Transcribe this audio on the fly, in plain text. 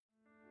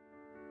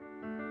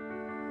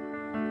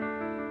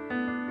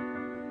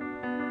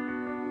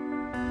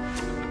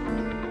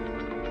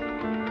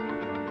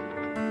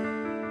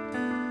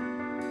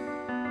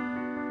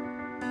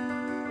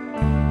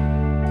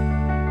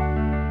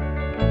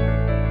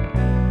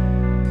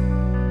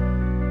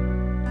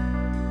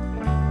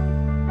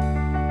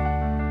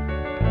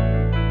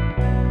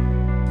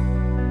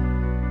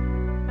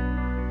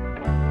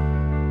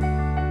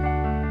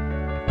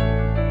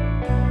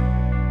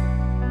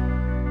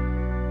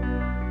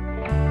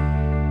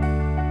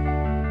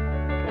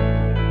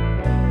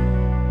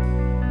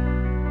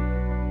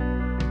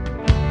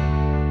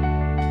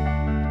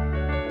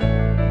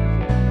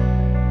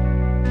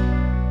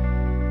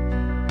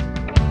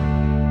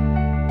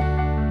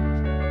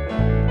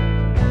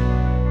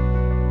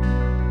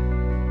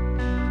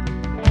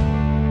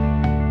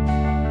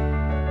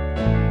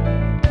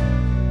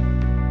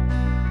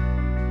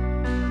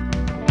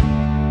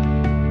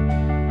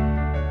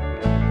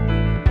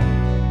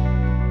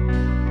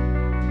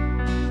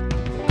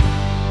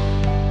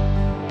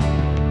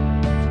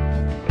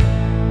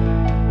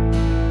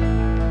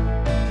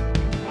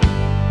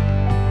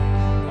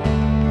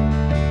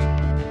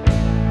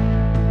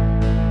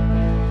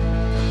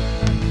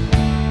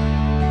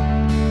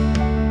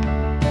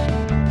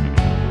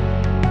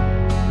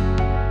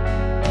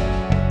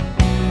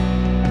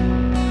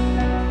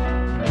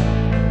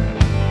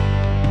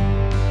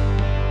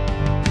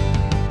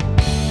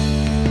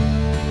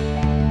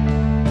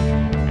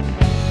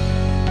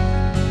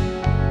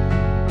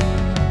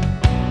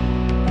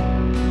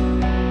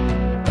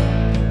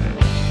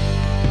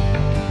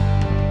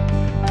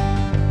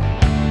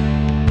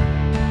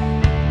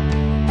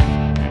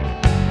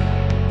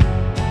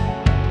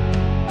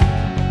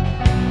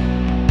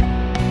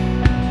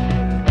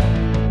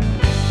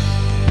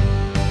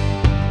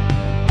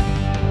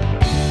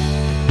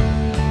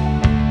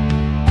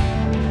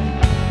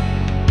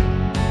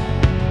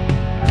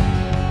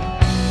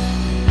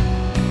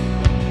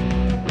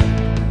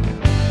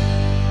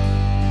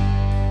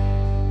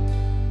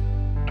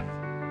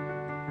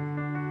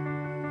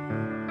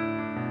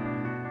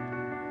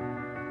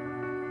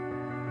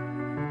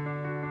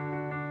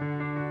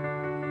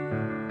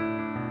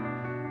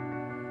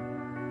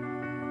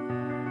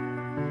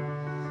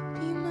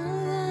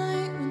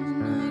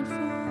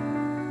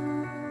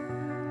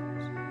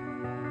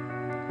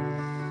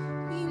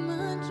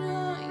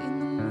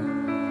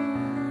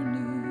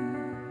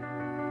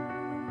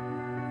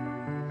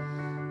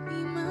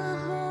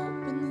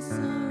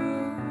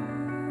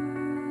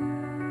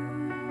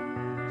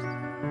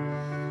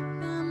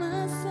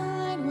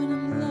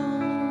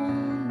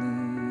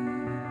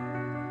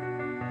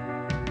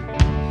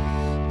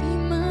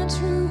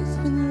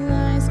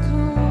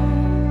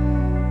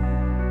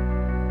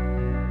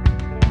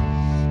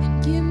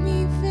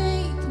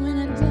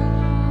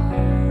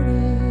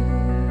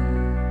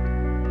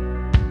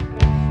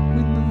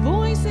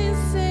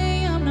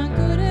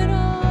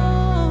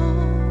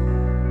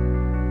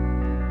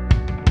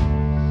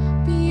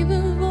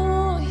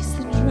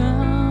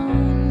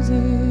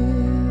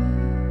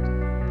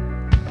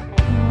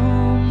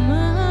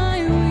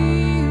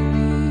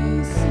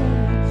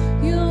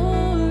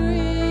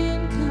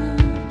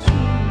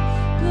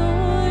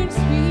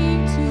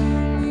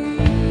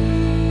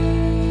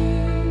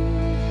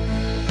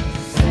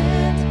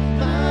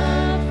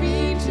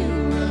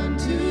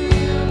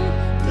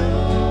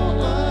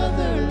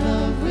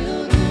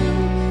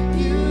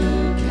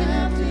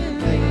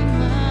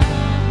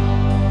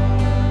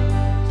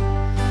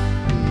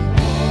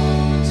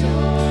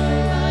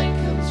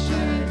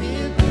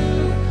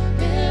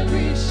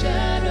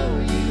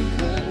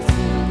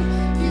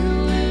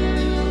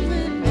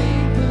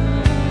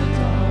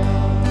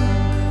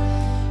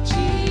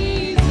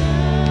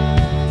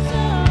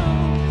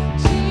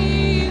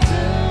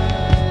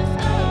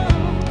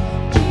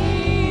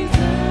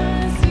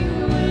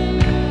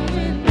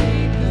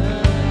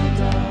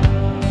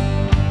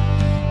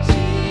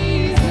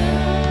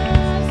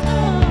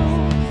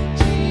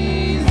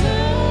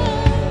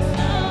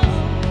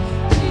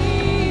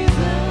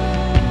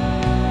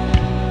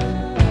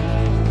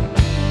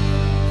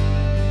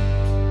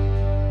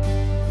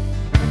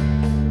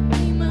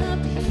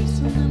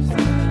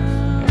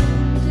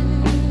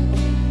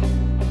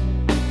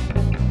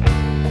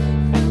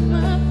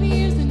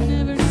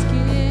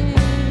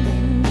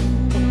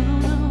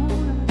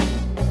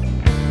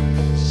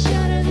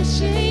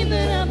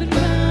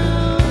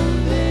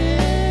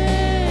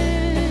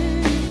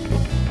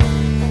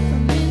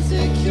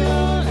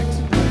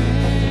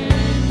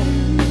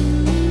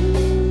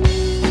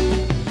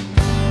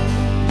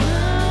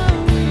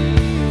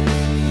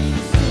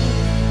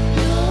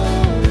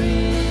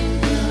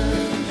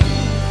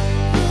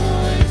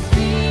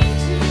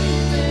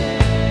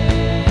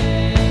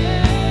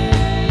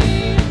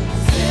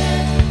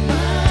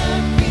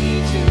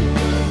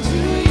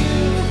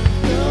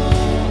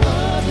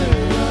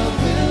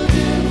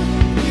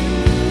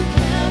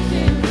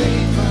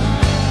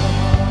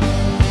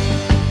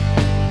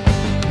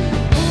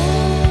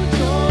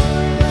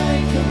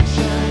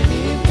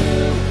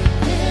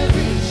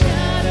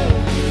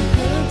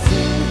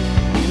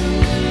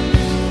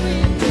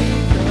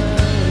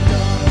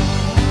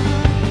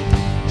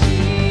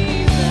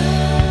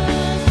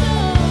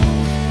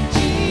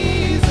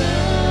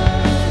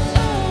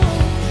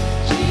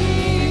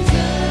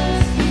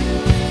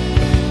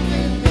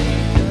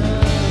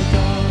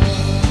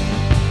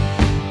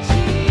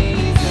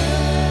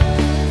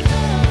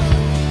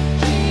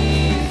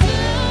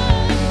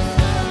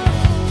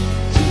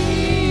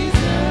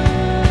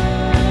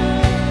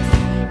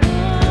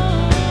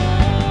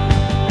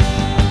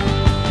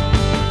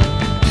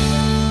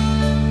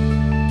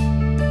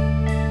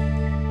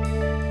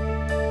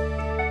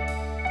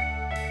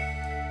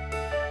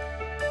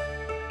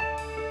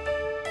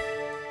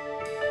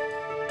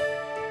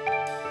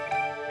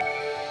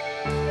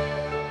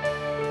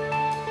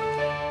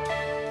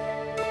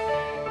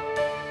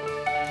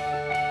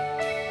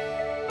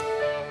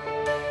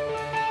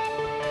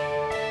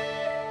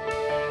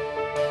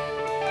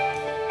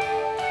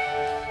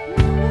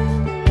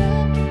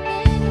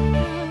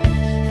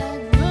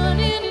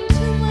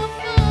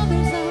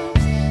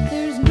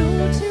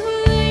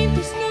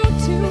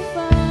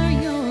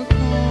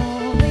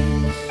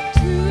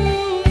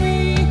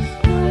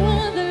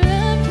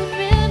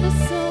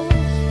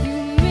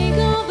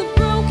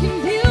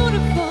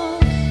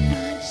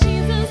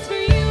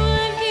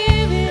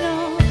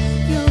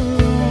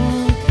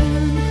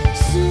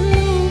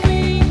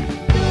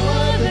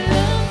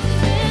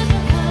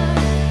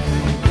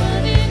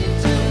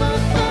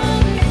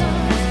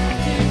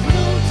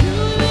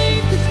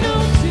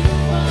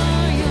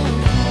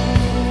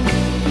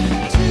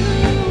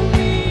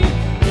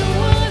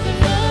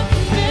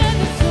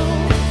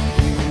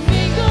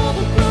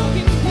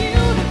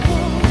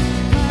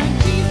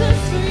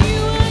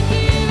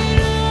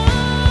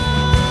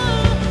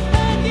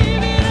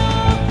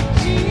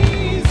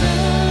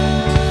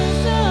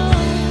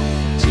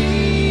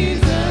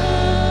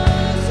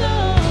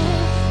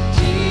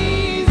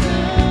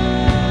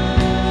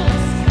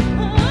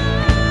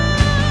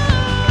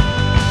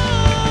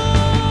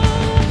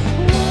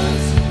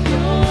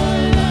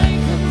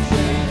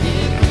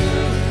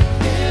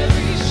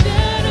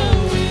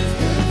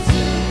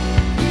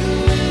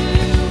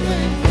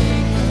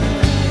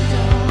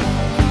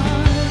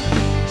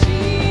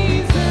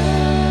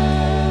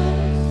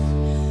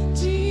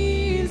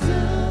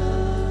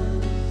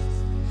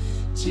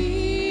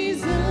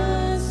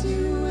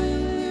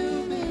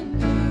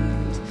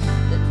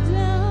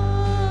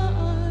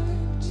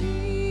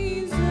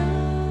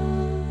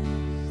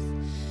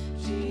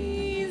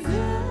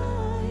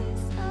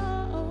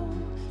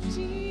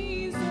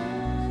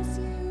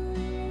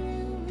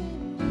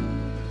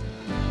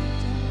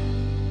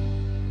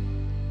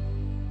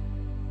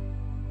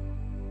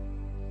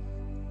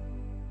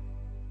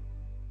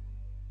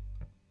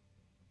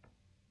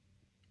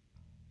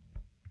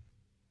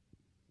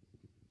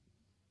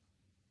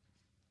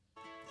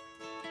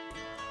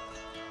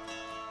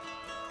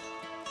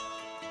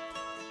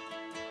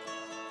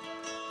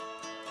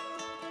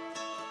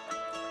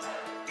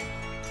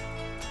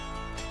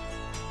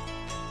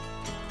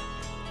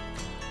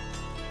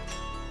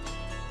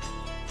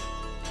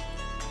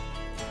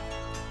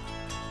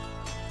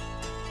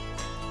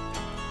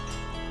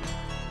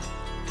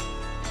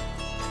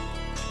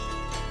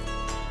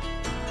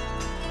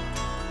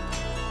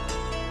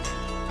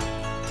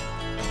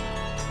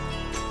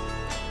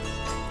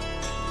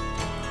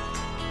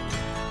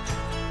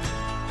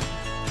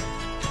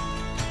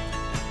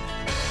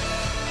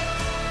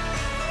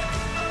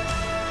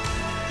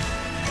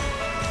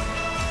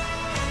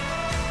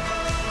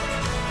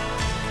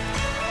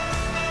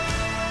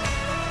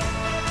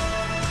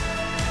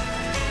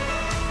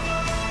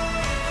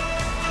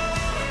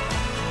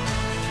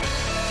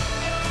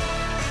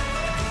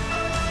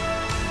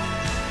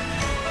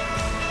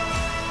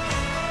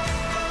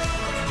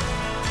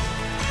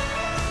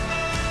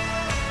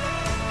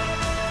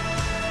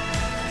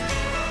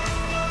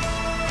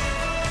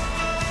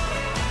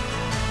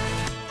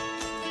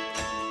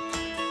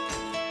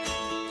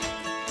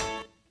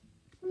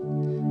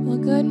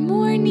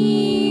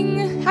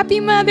Happy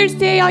Mother's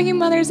Day, all you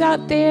mothers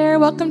out there.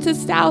 Welcome to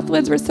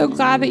Southwoods. We're so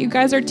glad that you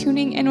guys are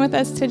tuning in with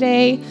us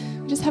today.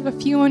 We just have a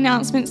few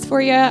announcements for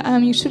you.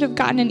 You should have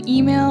gotten an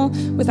email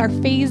with our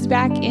phase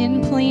back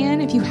in plan.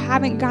 If you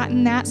haven't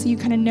gotten that, so you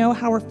kind of know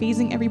how we're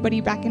phasing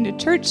everybody back into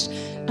church,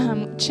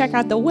 check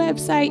out the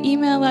website,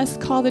 email us,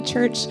 call the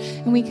church,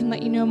 and we can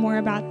let you know more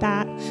about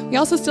that. We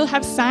also still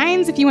have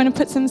signs. If you want to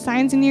put some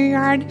signs in your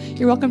yard,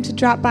 you're welcome to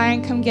drop by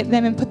and come get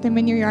them and put them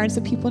in your yard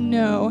so people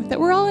know that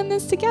we're all in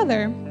this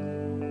together.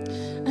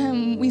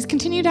 We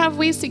continue to have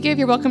ways to give.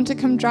 You're welcome to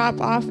come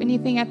drop off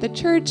anything at the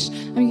church.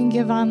 You can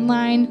give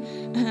online,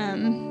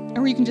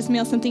 or you can just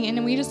mail something in.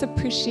 And we just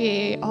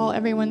appreciate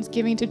everyone's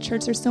giving to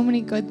church. There's so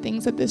many good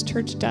things that this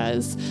church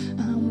does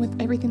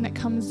with everything that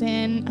comes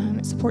in.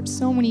 It supports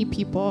so many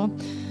people.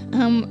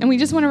 And we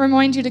just want to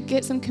remind you to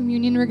get some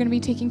communion. We're going to be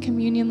taking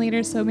communion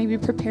later, so maybe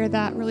prepare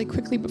that really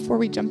quickly before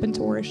we jump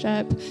into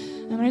worship.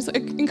 I just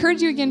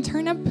encourage you again,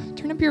 turn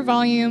up your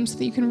volume so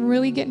that you can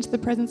really get into the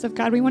presence of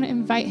God. We want to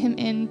invite him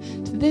in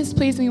to this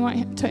place, and we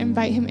want to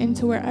invite him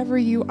into wherever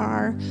you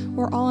are.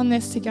 We're all in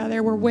this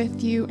together. We're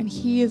with you, and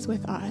he is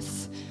with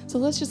us. So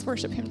let's just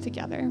worship him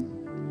together.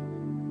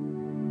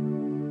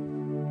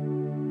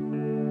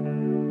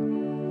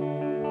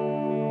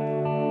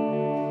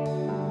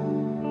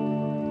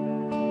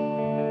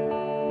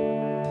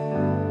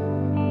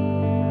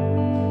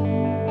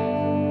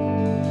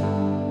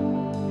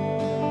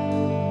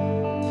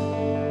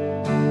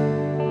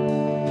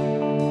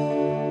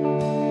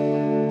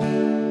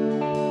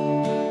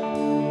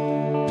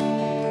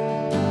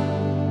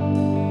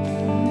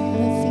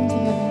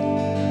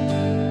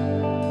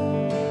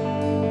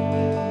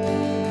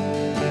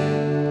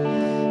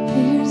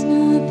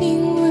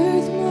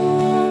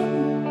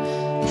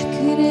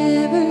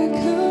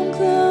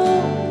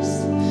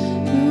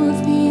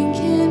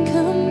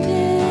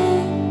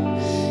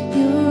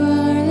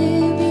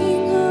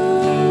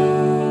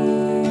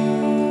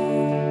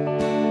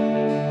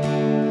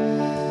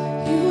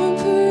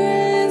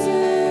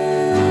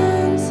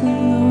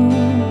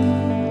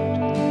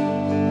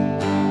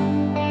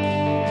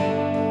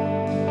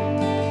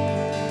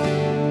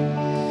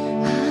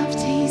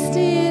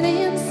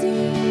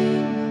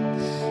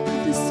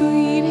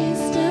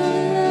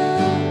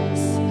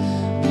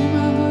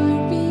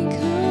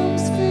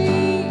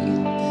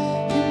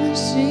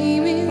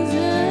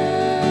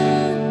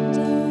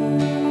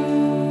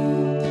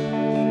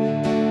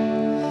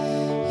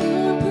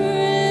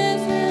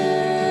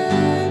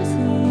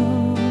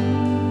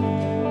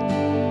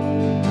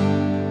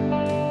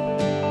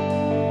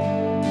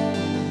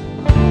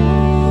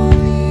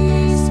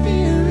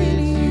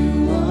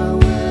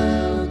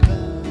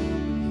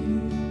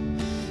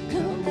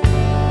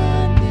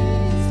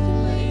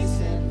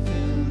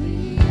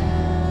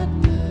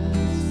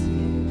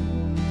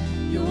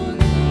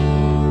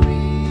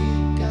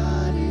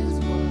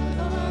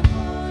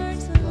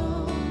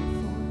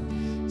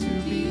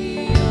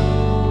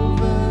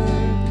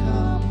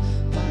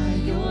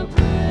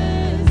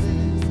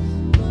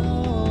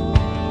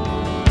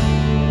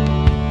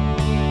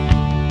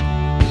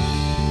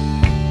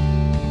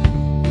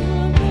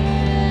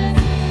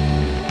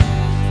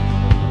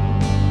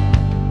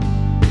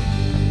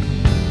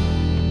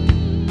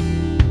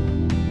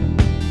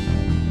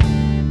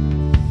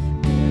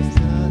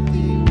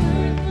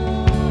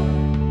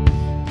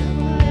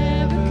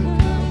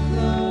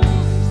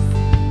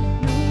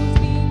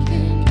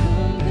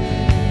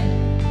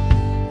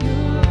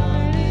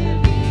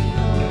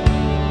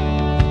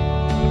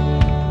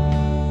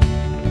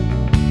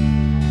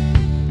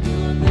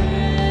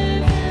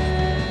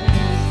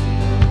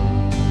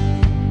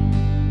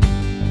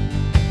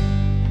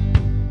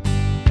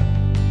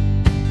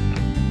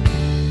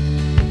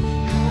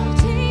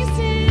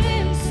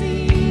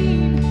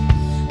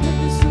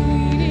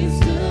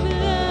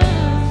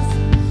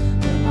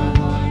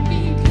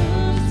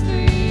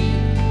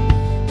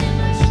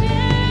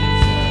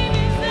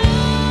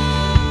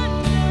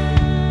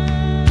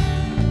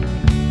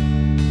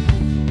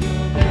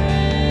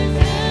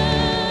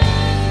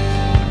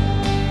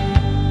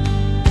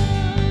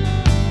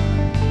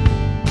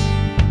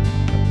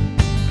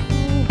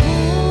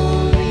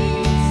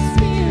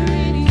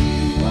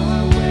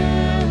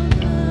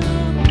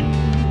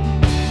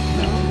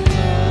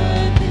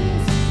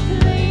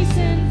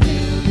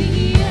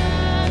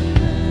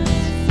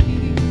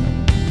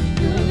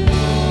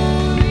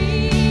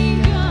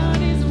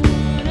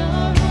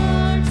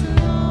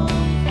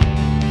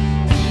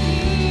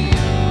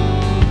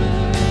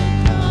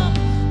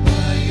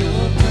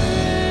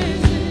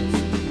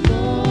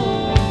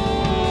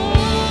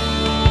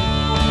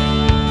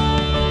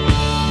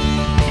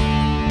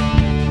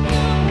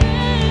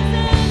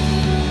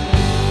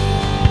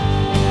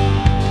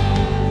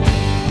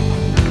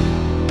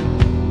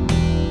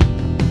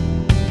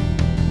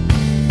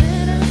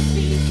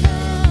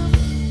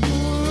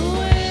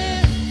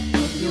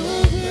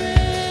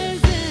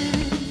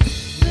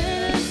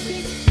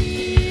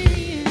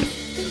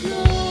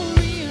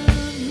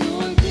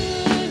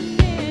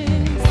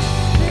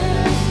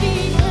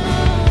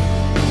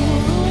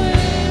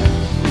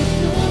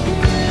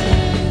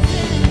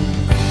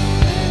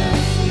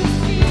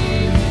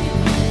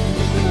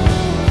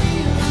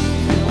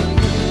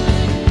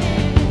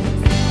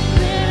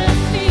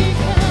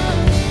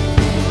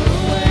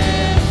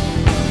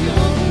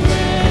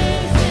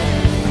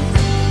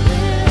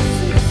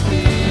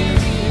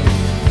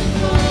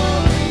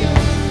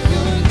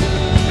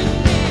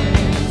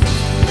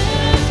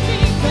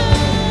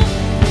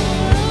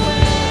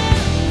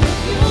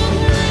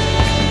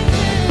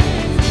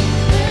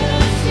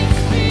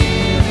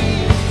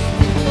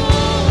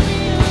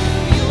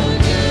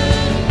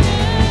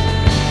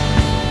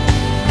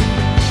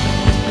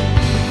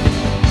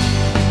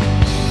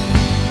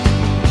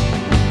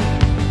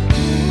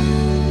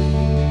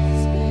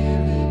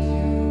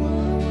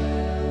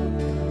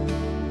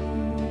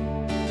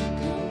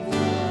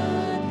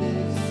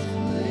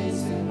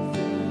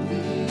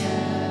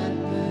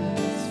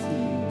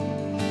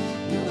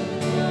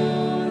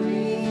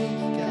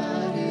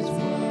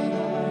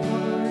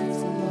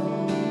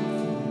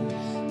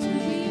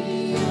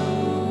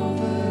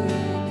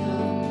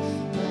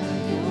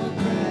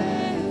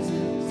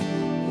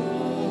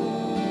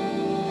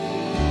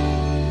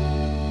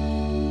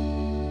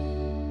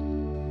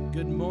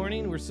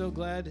 We're so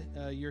glad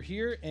you're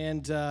here,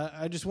 and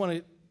I just want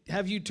to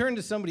have you turn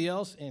to somebody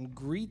else and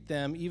greet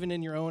them, even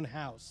in your own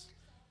house,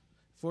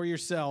 for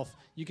yourself.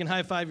 You can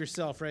high-five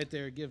yourself right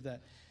there. Give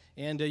that.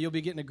 And you'll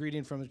be getting a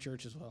greeting from the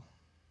church as well.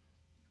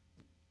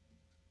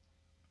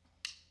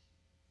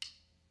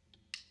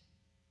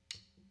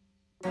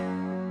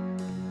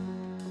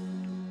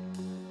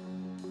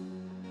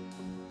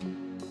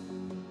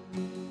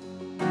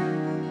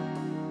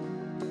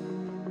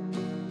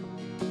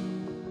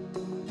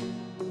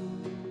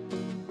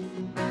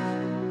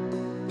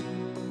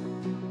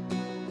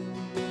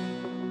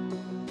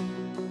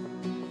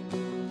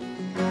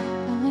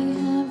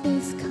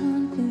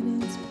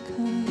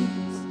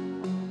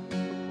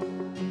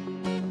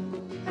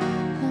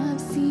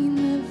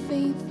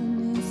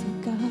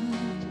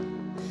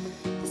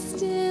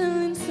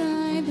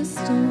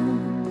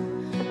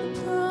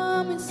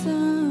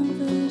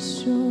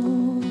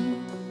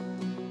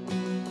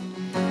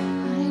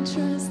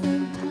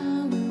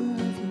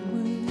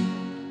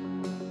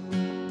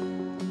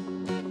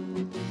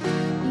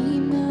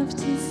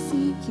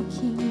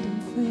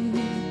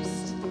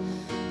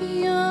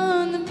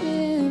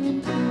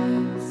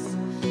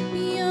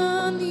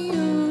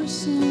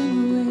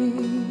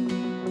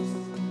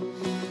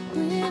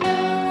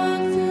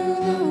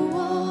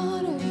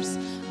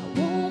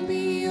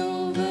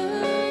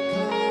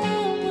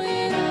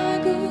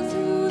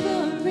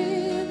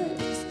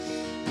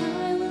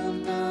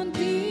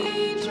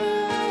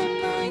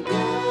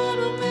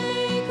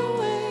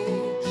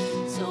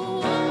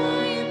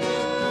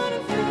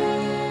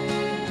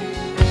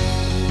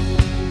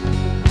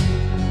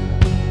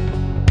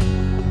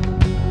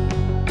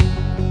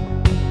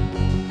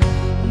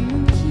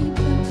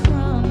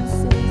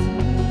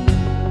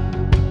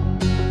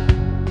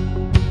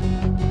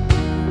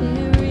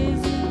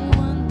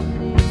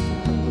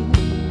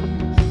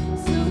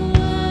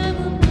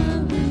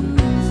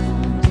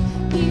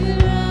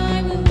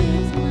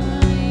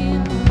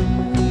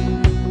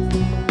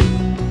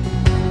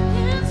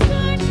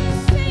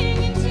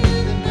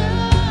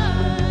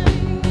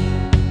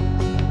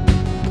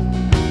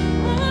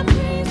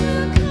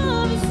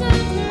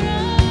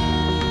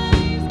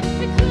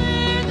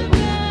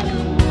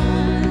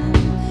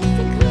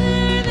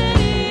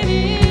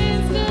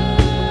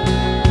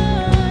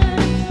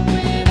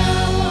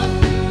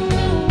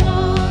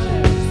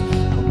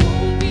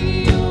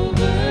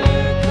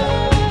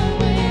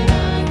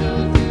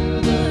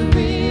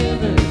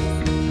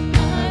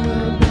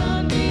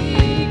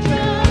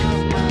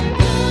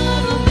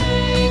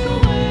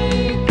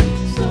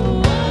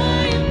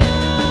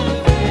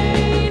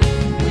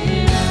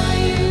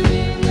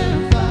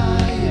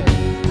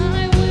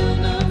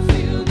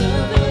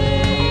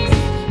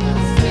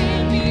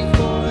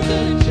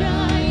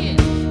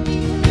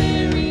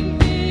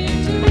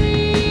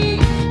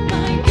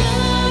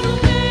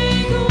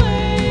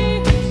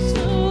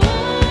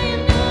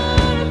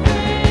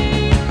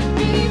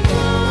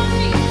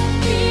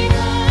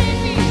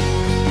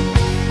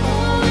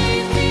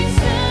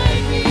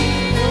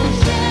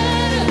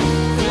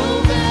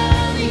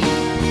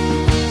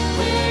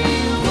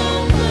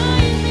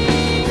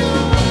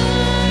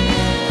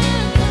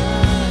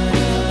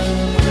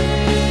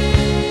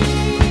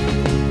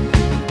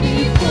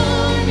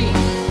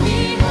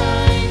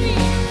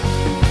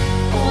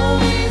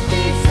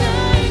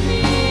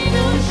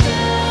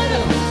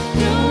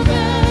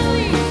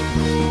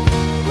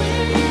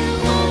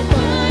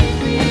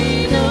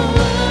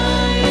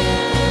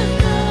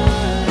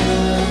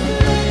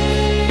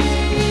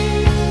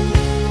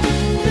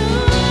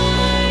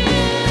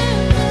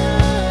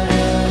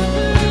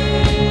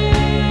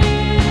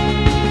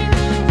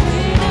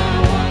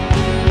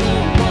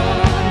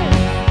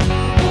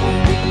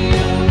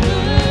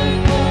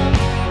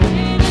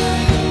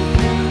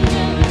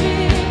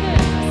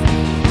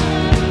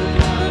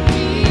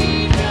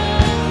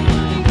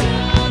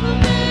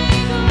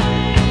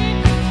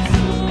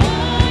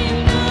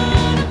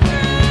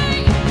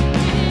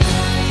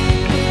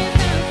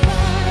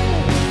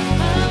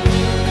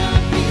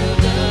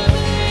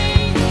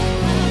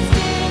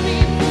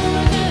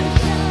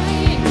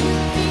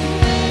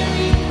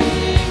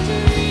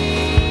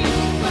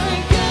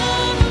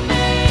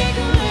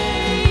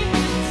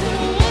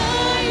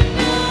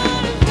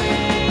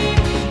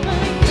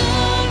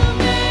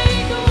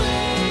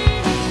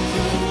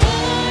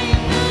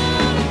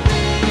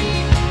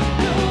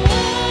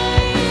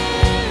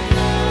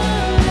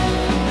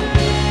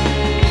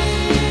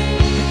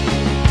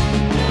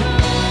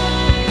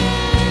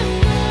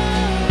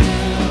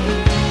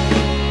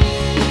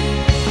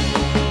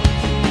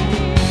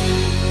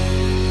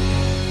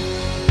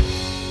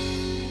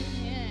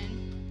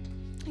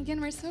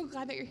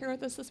 glad that you're here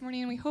with us this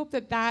morning, and we hope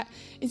that that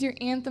is your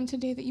anthem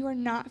today, that you are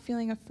not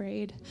feeling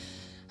afraid.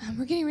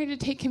 We're getting ready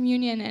to take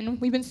communion, and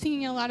we've been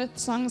singing a lot of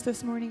songs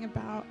this morning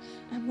about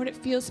what it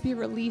feels to be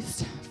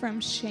released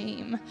from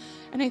shame.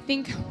 And I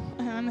think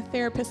I'm a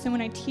therapist, and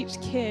when I teach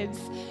kids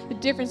the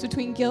difference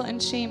between guilt and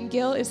shame,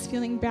 guilt is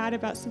feeling bad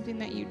about something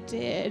that you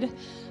did,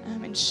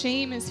 and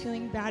shame is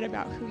feeling bad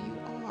about who you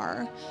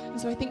are. And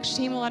so I think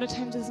shame a lot of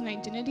times is an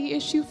identity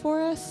issue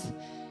for us.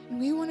 And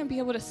we want to be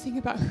able to sing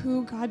about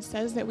who God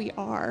says that we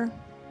are.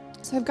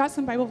 So I've got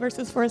some Bible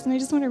verses for us, and I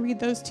just want to read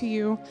those to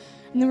you.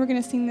 And then we're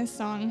going to sing this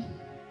song.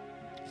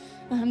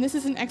 This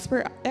is an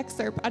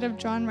excerpt out of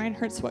John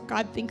Reinhardt's What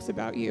God Thinks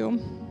About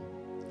You.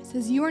 It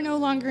says, "You are no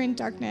longer in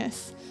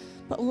darkness,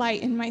 but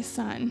light in my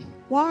Son.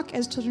 Walk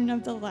as children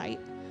of the light."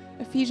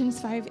 Ephesians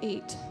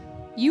 5:8.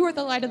 "You are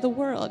the light of the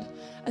world,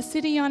 a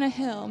city on a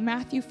hill."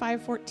 Matthew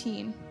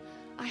 5:14.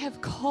 "I have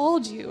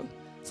called you."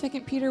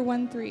 2 Peter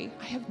 1:3.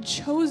 "I have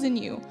chosen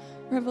you."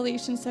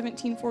 Revelation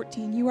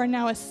 17:14. "You are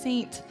now a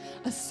saint,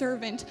 a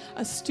servant,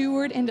 a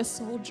steward, and a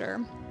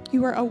soldier.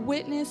 You are a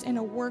witness and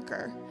a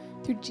worker.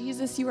 Through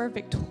Jesus, you are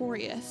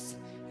victorious.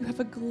 You have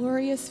a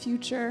glorious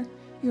future.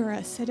 You are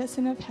a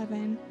citizen of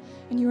heaven,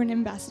 and you are an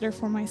ambassador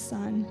for my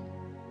Son."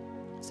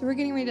 So we're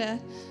getting ready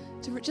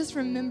to just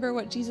remember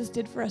what Jesus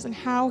did for us and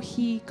how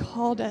he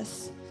called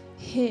us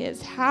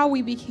his, how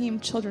we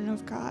became children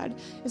of God,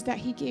 is that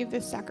he gave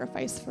this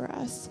sacrifice for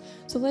us.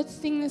 So let's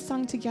sing this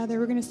song together.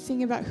 We're going to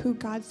sing about who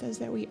God says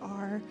that we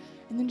are,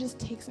 and then just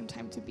take some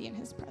time to be in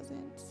his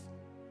presence.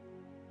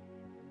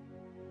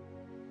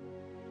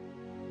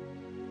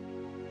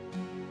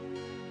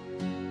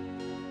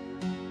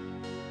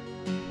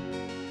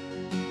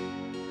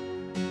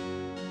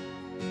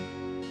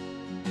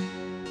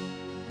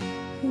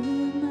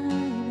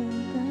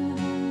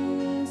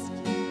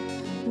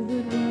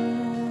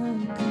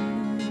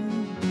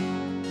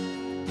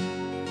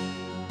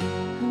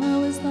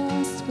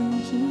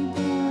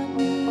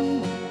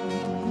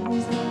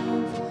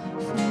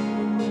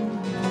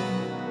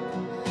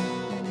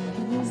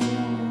 His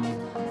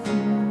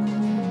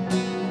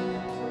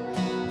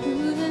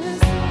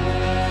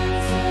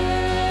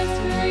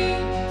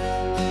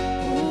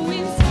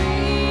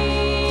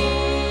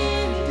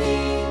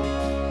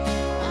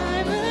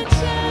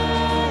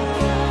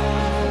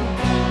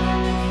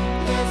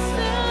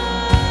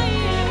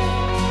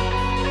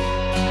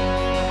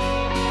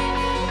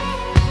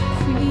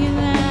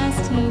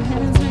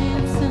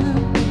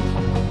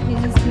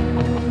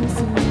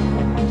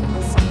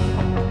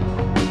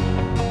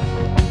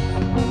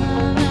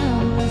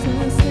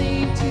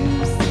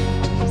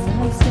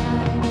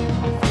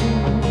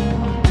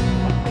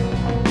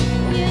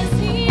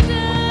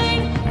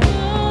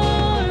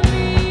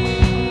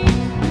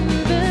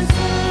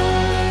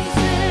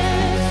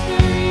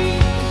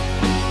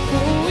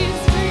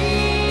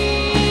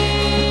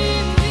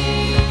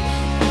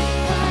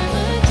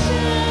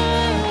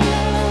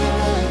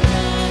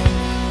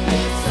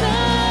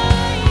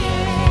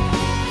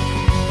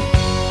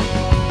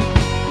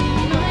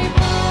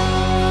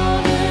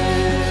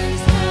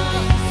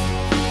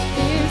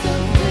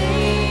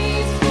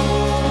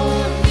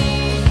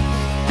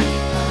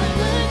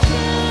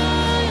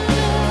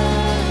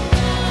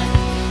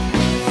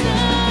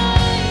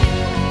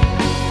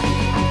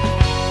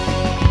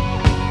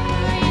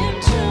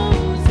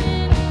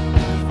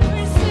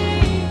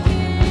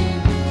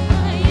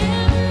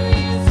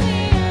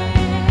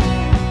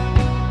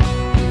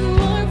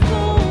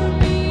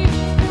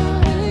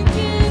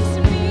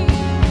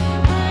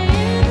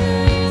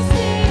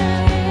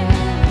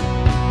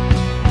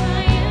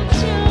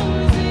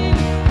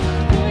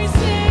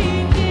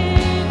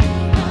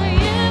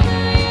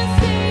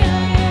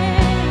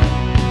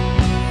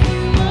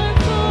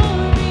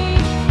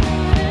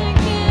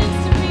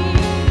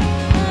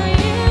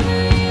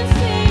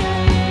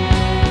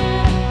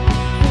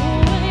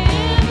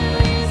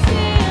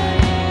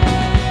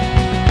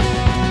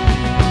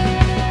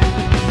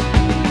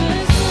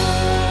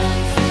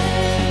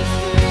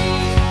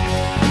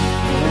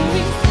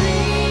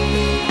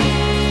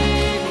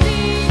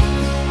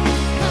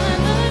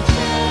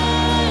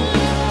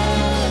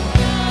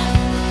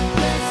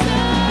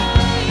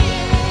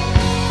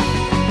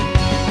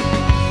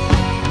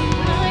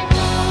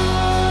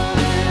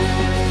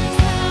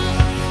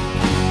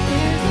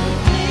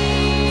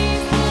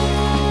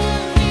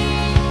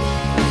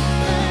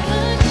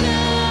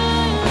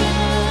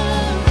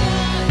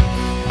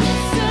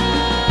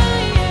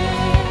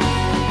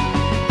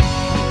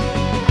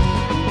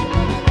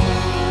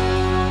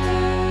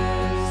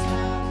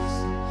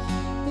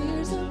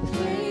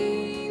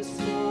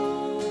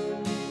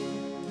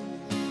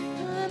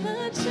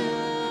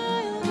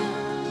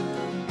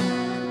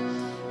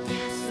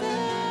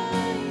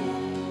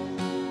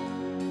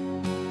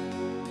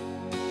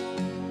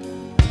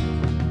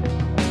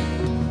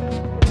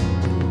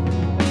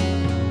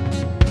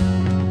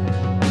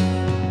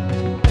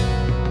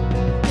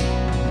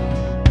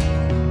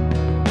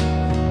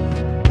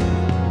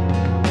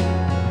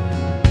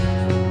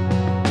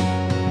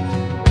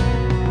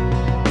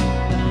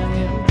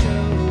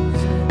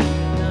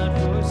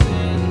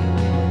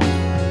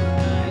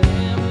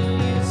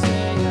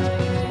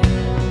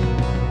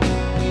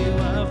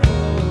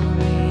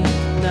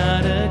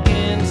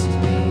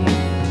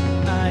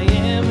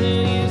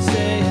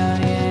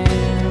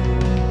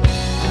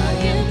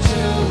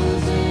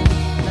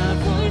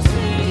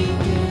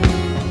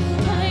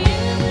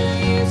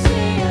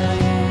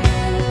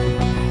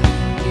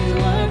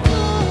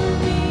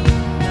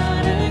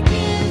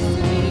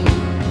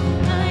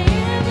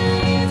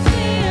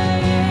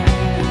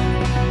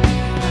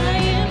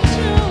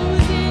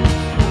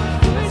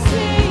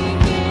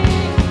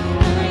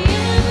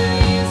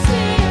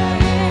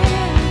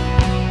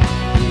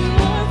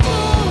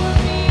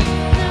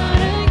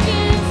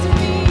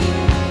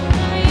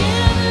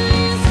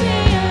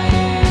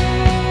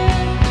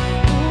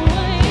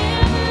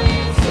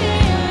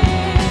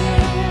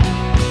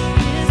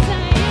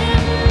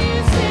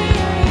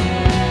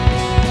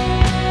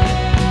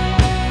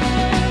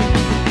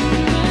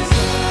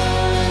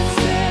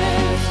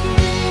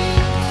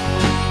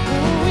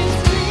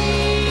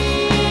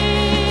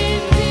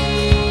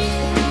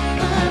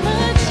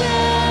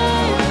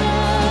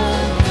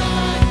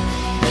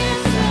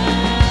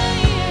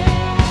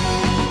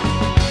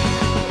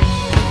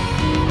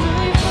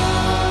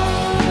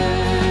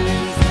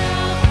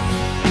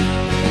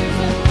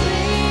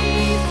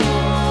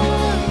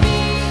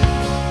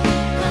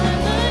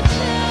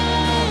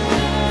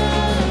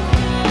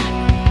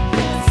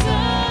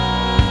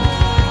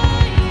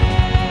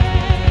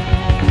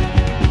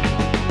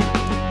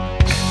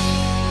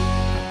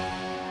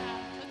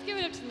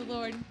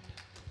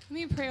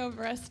pray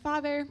over us.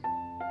 Father,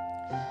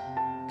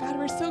 God,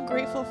 we're so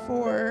grateful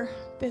for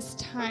this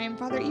time.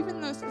 Father,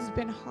 even though this has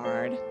been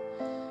hard,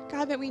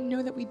 God, that we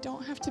know that we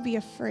don't have to be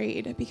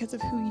afraid because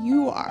of who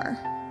you are.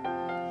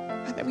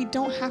 God, that we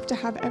don't have to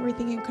have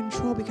everything in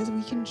control because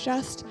we can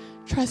just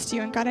trust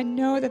you. And God, I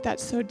know that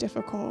that's so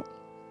difficult.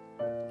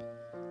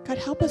 God,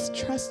 help us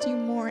trust you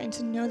more and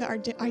to know that our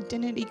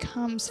identity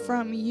comes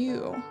from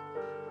you.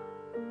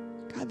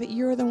 God, that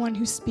you're the one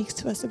who speaks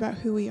to us about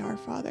who we are,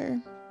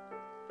 Father.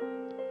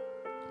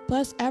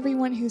 Bless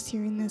everyone who's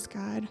hearing this,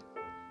 God.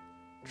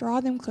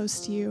 Draw them close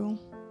to you.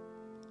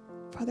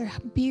 Father,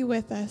 be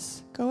with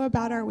us. Go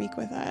about our week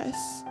with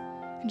us.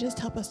 And just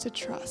help us to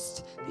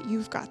trust that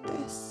you've got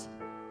this.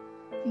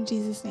 In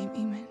Jesus' name,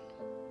 amen.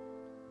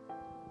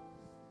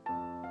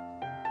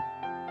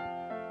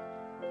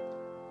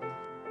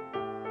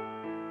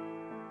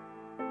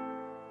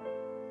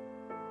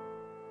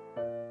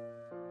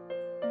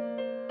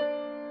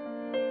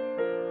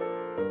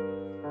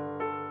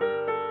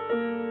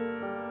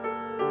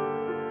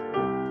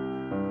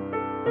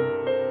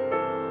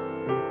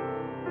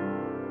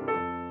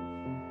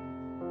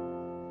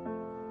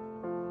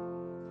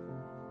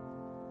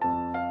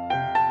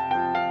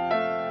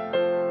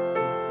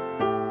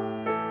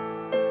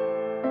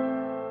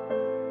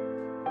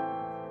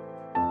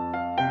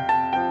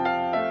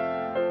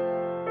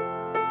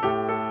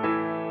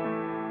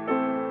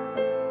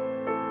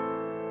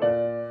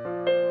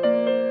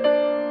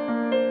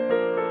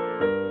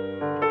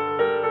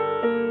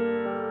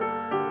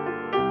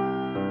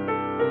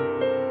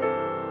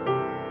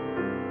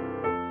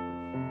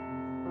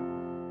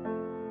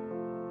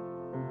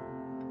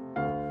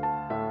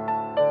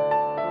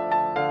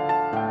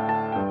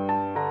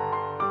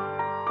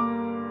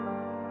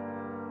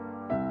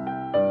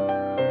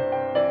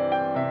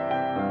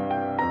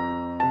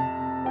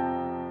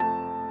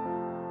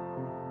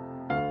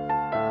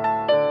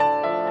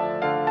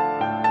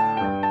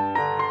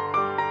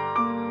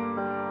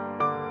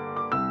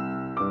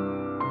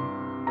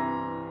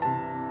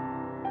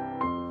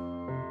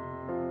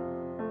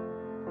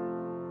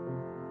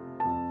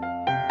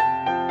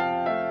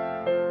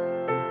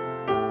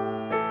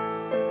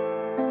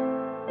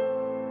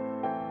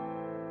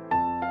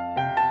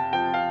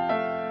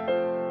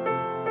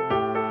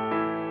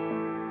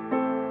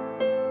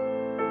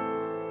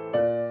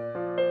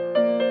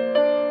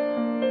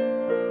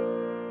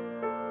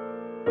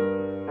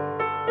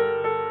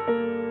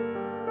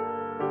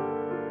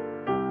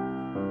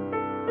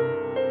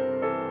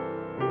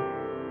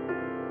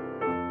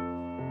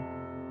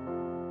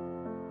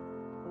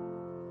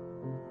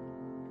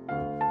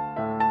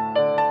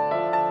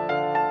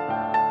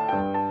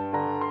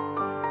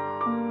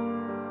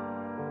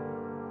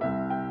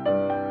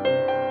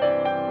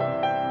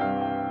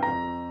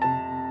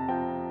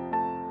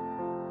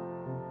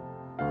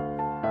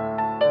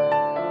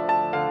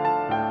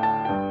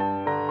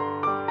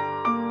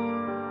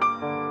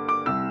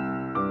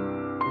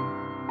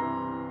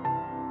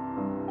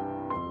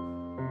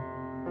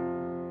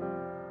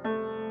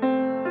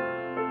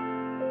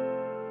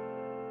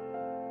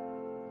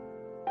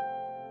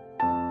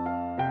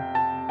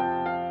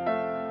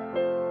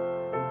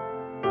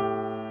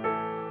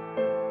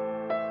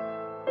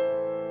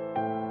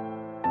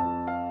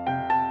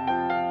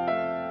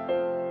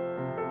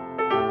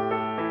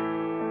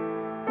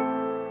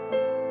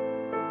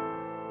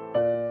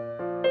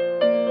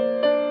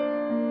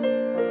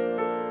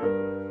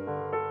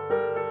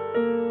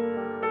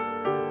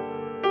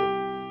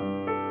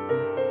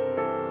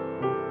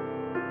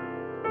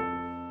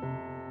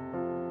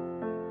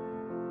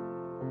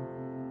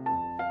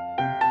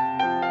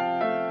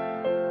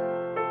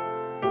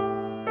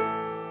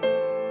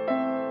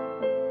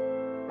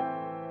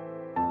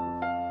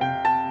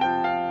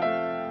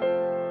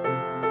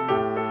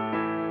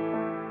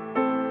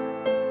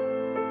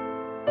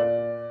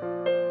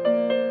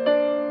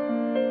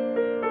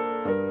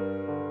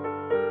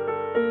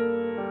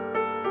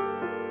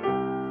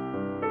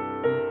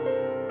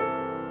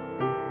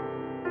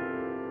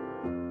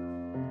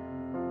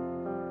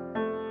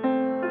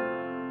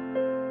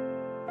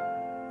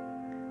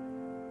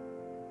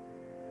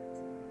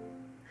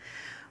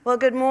 Well,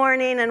 good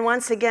morning, and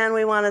once again,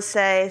 we want to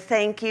say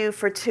thank you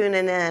for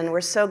tuning in. We're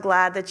so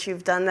glad that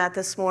you've done that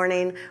this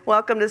morning.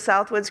 Welcome to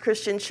Southwoods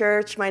Christian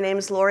Church. My name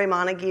is Lori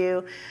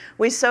Montague.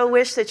 We so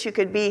wish that you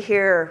could be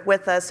here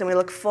with us, and we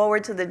look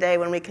forward to the day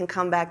when we can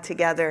come back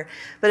together.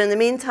 But in the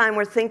meantime,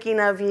 we're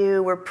thinking of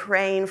you, we're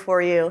praying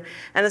for you,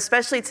 and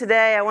especially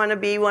today, I want to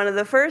be one of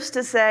the first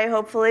to say,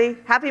 hopefully,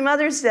 Happy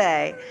Mother's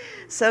Day.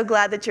 So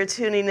glad that you're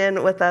tuning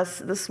in with us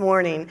this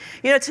morning.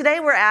 You know, today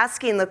we're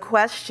asking the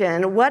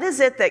question, what is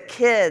it that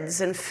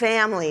kids and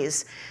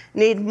families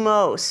need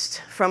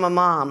most from a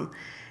mom?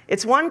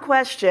 It's one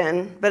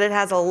question, but it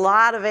has a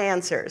lot of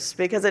answers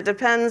because it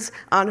depends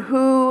on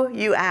who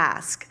you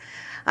ask.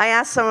 I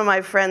asked some of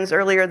my friends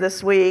earlier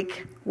this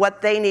week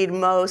what they need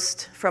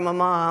most from a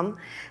mom,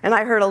 and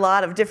I heard a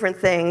lot of different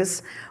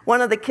things.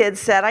 One of the kids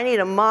said, I need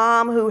a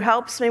mom who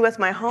helps me with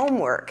my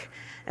homework.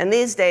 And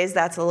these days,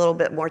 that's a little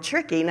bit more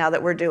tricky now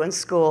that we're doing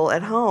school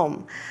at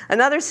home.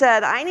 Another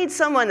said, I need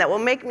someone that will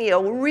make me a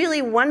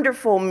really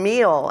wonderful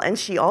meal, and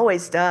she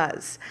always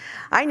does.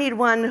 I need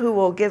one who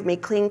will give me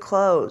clean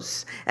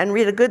clothes and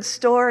read a good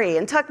story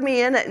and tuck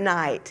me in at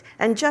night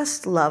and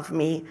just love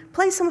me,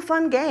 play some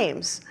fun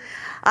games.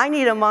 I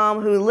need a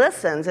mom who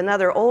listens,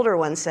 another older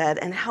one said,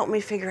 and help me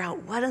figure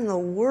out what in the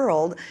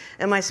world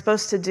am I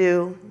supposed to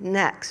do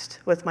next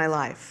with my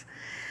life.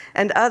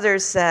 And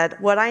others said,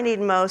 what I need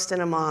most in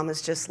a mom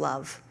is just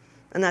love.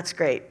 And that's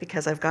great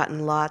because I've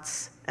gotten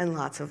lots and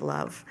lots of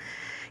love.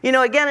 You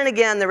know, again and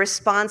again, the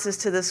responses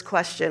to this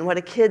question, what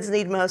do kids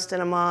need most in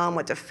a mom,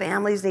 what do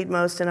families need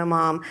most in a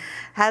mom,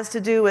 has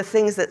to do with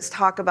things that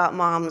talk about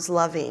moms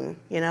loving,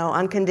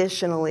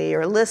 unconditionally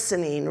or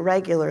listening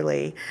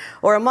regularly,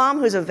 or a mom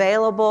who's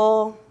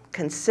available,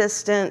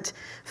 consistent,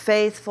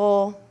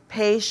 faithful,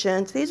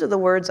 patient. These are the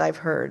words I've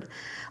heard.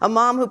 A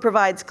mom who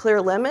provides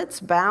clear limits,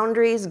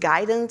 boundaries,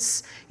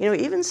 guidance,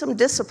 even some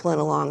discipline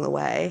along the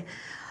way.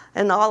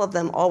 And all of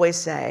them always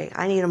say,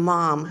 I need a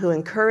mom who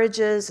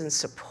encourages and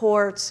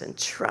supports and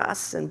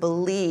trusts and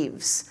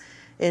believes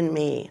in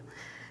me.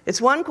 It's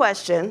one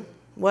question,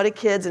 what do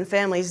kids and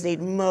families need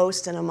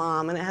most in a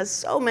mom? And it has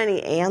so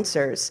many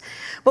answers.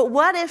 But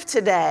what if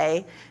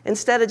today,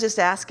 instead of just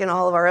asking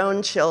all of our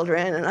own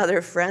children and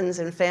other friends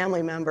and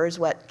family members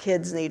what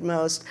kids need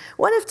most,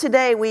 what if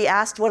today we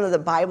asked one of the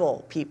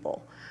Bible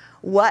people,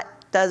 what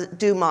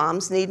do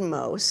moms need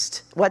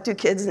most? What do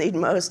kids need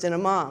most in a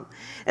mom?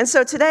 And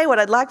so today what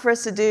I'd like for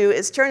us to do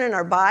is turn in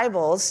our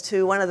Bibles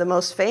to one of the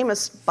most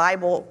famous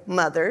Bible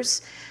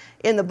mothers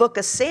in the book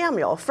of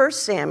Samuel. 1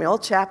 Samuel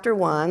chapter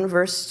 1,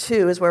 verse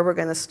 2 is where we're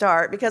going to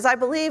start, because I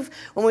believe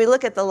when we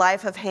look at the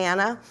life of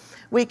Hannah,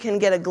 we can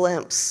get a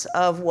glimpse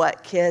of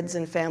what kids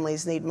and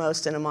families need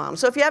most in a mom.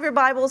 So if you have your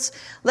Bibles,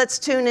 let's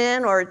tune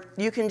in, or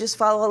you can just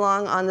follow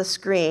along on the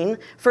screen.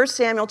 1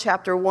 Samuel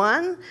chapter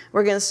 1,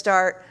 we're going to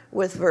start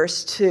with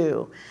verse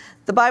 2.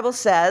 The Bible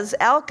says,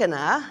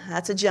 Elkanah,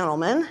 that's a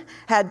gentleman,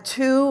 had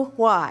 2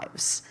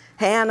 wives,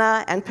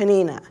 Hannah and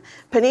Peninnah.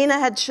 Peninnah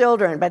had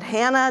children, but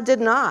Hannah did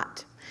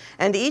not.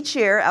 And each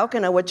year,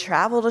 Elkanah would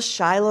travel to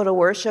Shiloh to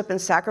worship and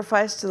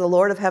sacrifice to the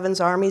Lord of Heaven's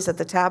armies at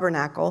the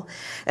tabernacle.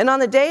 And on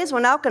the days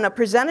when Elkanah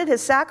presented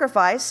his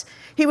sacrifice,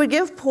 he would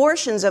give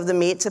portions of the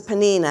meat to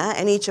Peninnah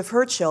and each of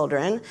her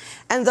children.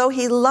 And though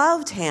he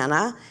loved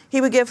Hannah,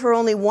 he would give her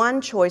only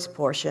one choice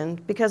portion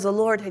because the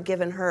Lord had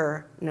given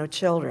her no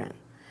children.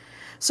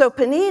 So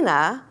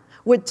Peninnah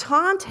would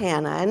taunt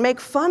Hannah and make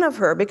fun of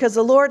her because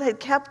the Lord had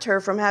kept her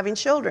from having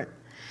children.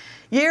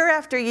 Year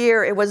after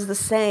year, it was the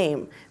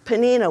same.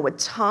 Peninnah would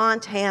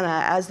taunt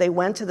Hannah as they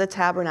went to the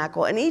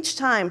tabernacle, and each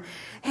time,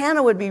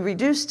 Hannah would be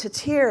reduced to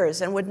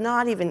tears and would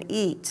not even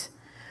eat.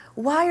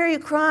 Why are you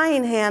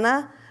crying,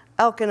 Hannah?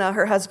 Elkanah,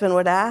 her husband,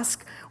 would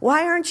ask.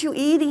 Why aren't you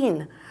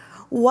eating?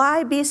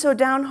 Why be so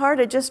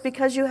downhearted just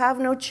because you have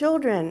no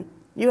children?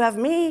 You have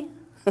me.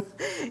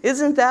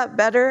 Isn't that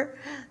better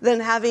than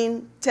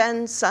having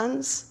 10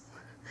 sons?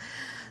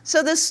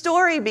 So this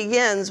story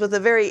begins with a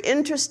very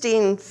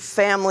interesting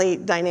family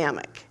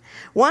dynamic.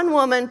 One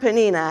woman,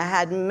 Peninnah,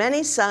 had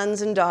many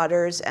sons and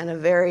daughters and a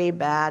very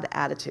bad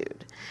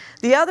attitude.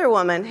 The other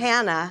woman,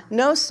 Hannah,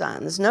 no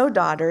sons, no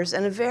daughters,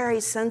 and a very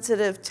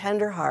sensitive,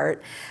 tender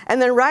heart.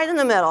 And then right in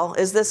the middle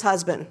is this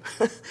husband,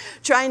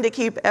 trying to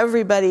keep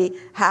everybody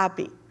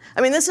happy.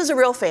 I mean, this is a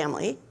real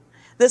family.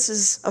 This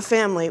is a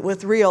family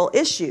with real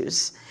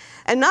issues.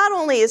 And not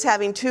only is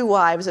having 2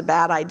 wives a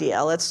bad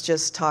idea, let's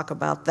just talk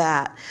about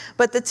that,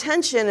 but the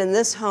tension in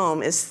this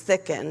home is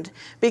thickened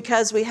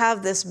because we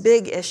have this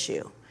big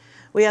issue.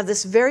 We have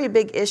this very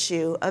big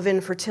issue of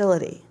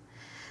infertility.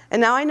 And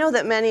now I know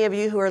that many of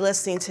you who are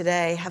listening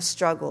today have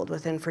struggled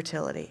with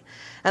infertility.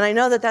 And I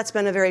know that that's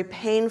been a very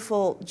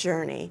painful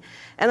journey.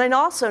 And I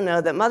also know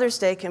that Mother's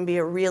Day can be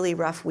a really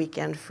rough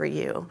weekend for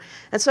you.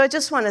 And so I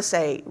just want to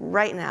say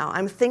right now,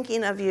 I'm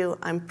thinking of you,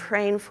 I'm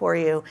praying for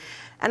you.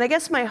 And I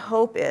guess my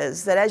hope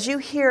is that as you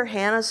hear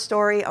Hannah's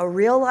story, a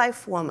real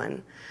life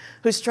woman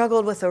who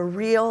struggled with a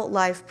real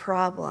life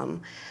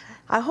problem,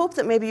 I hope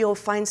that maybe you'll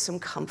find some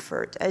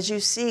comfort as you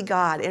see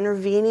God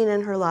intervening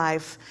in her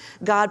life,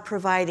 God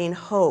providing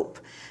hope,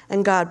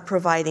 and God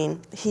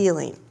providing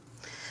healing.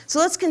 So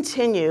let's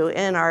continue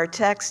in our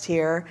text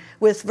here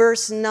with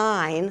verse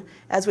 9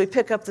 as we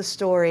pick up the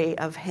story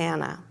of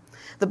Hannah.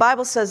 The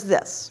Bible says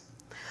this,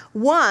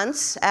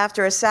 once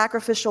after a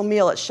sacrificial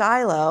meal at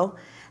Shiloh,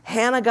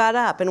 Hannah got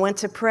up and went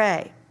to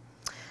pray.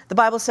 The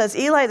Bible says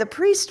Eli the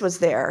priest was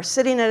there,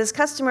 sitting at his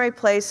customary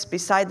place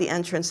beside the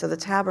entrance of the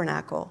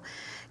tabernacle.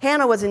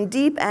 Hannah was in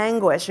deep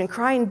anguish and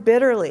crying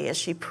bitterly as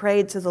she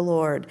prayed to the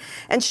Lord.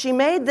 And she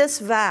made this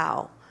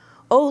vow,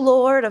 O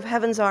Lord of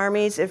heaven's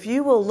armies, if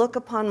you will look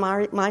upon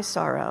my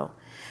sorrow,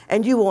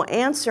 and you will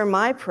answer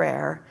my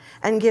prayer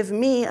and give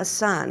me a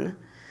son,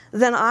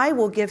 then I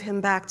will give him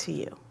back to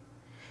you.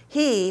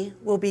 He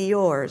will be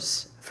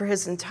yours for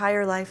his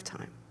entire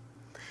lifetime.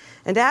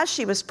 And as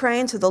she was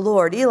praying to the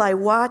Lord, Eli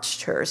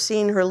watched her,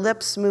 seeing her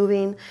lips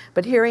moving,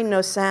 but hearing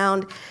no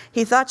sound.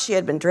 He thought she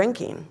had been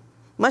drinking.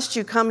 Must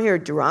you come here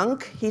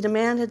drunk? He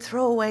demanded.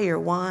 Throw away your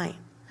wine.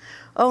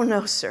 Oh,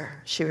 no,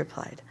 sir, she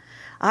replied.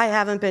 I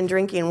haven't been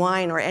drinking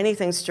wine or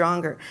anything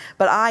stronger,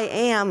 but I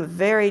am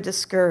very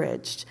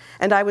discouraged,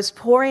 and I was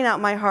pouring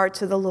out my heart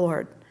to the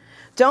Lord.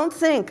 Don't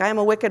think I am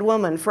a wicked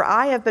woman, for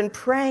I have been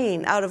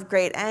praying out of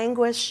great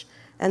anguish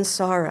and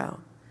sorrow.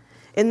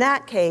 In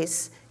that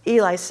case,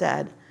 Eli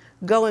said,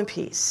 go in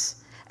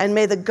peace, and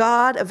may the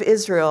God of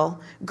Israel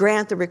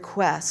grant the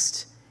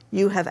request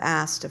you have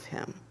asked of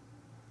him.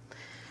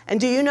 And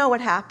do you know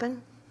what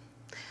happened?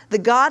 The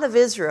God of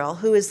Israel,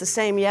 who is the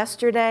same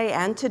yesterday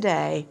and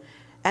today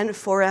and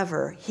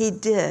forever, he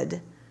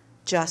did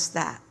just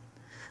that.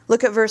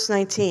 Look at verse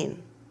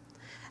 19.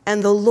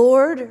 And the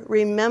Lord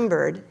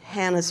remembered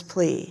Hannah's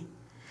plea.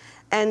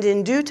 And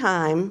in due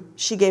time,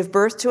 she gave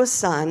birth to a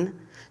son.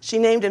 She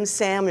named him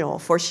Samuel,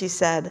 for she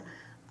said,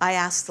 I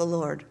asked the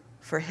Lord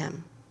for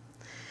him.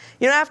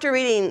 You know, after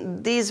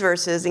reading these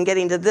verses and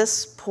getting to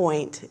this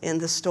point in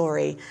the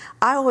story,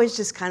 I always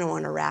just kind of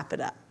want to wrap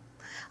it up.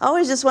 I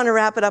always just want to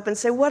wrap it up and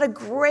say, what a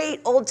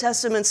great Old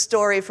Testament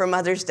story for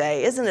Mother's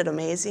Day. Isn't it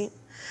amazing?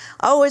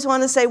 I always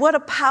want to say, what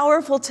a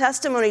powerful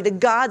testimony to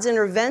God's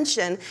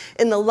intervention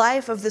in the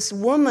life of this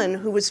woman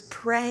who was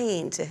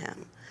praying to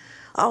him.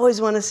 I always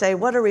want to say,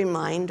 what a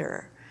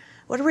reminder.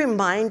 What a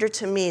reminder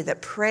to me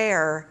that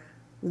prayer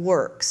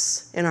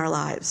works in our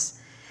lives.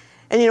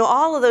 And you know,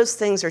 all of those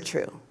things are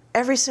true.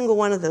 Every single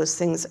one of those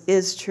things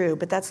is true,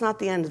 but that's not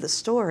the end of the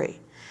story.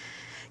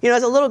 You know,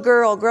 as a little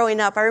girl growing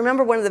up, I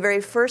remember one of the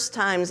very first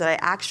times that I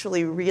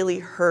actually really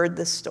heard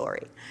this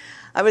story.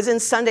 I was in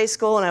Sunday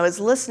school and I was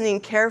listening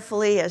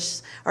carefully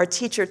as our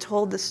teacher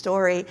told the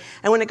story.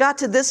 And when it got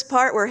to this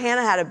part where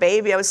Hannah had a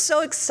baby, I was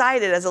so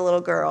excited as a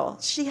little girl.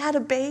 She had a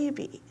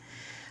baby.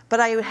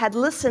 But I had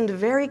listened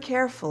very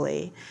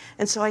carefully,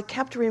 and so I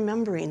kept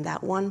remembering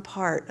that one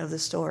part of the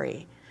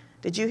story.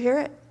 Did you hear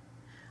it?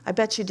 I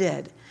bet you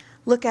did.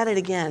 Look at it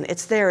again.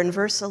 It's there in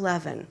verse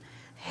 11.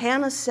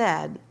 Hannah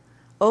said,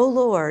 O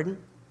Lord,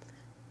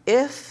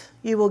 if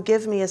you will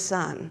give me a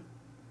son,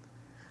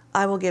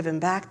 I will give him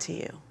back to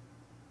you,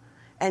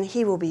 and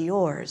he will be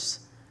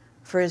yours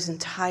for his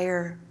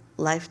entire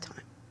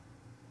lifetime.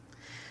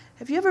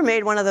 Have you ever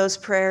made one of those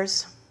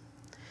prayers?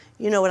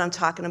 You know what I'm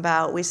talking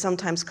about. We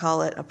sometimes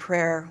call it a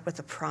prayer with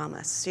a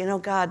promise. You know,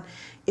 God,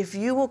 if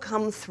you will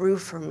come through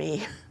for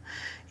me,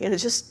 you know,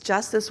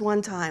 just this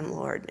one time,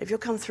 Lord, if you'll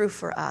come through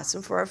for us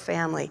and for our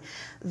family,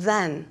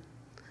 then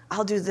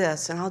I'll do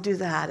this and I'll do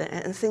that,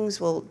 and things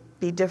will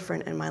be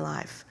different in my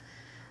life.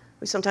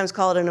 We sometimes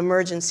call it an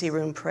emergency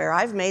room prayer.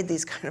 I've made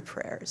these kind of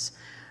prayers,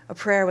 a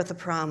prayer with a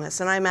promise,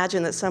 and I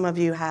imagine that some of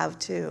you have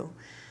too.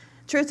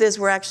 Truth is,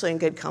 we're actually in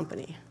good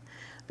company,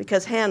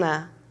 because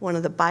Hannah, one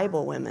of the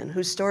Bible women,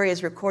 whose story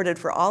is recorded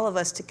for all of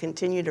us to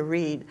continue to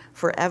read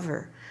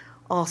forever,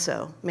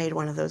 also made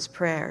one of those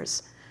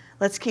prayers.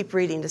 Let's keep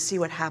reading to see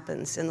what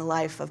happens in the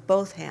life of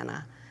both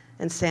Hannah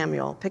and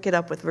Samuel. Pick it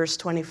up with verse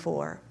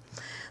 24.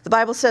 The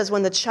Bible says,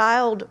 when the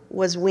child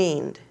was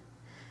weaned,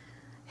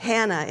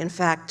 Hannah, in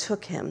fact,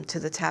 took him to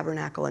the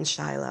tabernacle in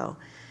Shiloh.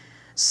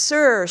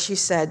 Sir, she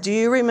said, do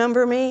you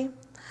remember me?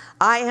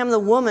 I am the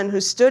woman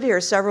who stood here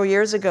several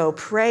years ago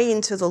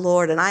praying to the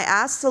Lord, and I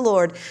asked the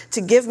Lord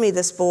to give me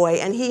this boy,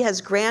 and he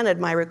has granted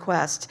my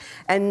request.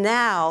 And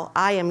now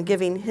I am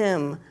giving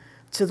him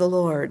to the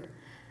Lord,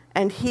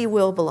 and he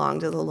will belong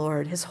to the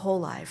Lord his whole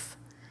life.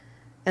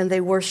 And they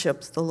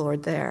worshiped the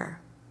Lord there.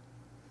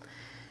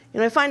 You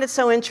know, I find it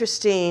so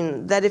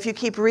interesting that if you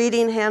keep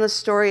reading Hannah's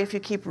story, if you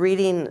keep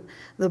reading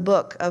the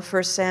book of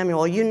 1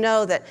 Samuel, you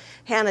know that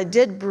Hannah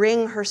did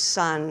bring her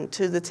son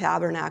to the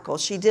tabernacle.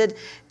 She did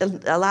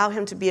allow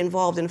him to be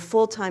involved in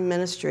full-time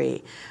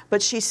ministry,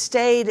 but she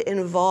stayed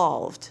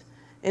involved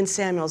in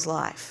Samuel's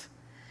life.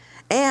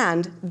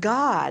 And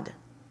God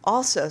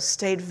also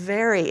stayed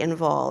very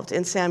involved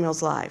in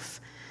Samuel's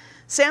life.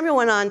 Samuel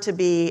went on to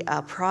be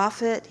a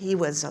prophet. He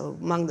was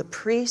among the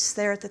priests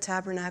there at the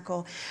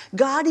tabernacle.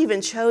 God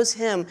even chose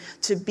him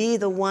to be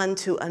the one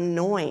to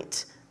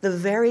anoint the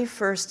very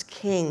first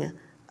king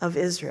of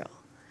Israel.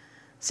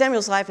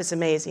 Samuel's life is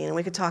amazing, and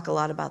we could talk a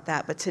lot about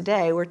that. But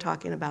today we're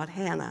talking about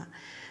Hannah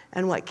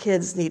and what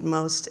kids need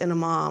most in a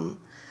mom.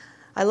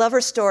 I love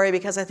her story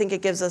because I think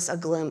it gives us a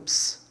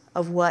glimpse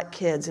of what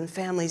kids and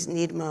families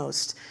need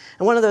most.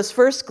 And one of those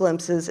first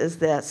glimpses is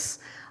this.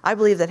 I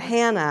believe that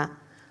Hannah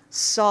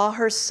saw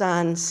her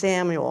son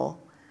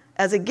Samuel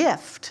as a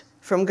gift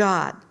from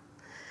God.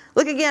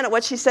 Look again at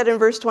what she said in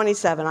verse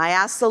 27. I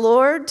asked the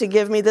Lord to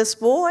give me this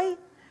boy,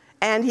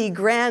 and he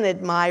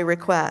granted my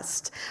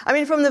request. I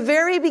mean, from the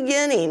very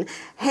beginning,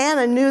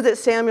 Hannah knew that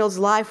Samuel's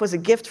life was a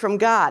gift from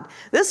God.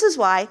 This is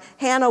why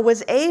Hannah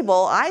was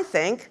able, I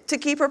think, to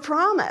keep her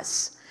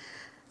promise.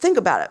 Think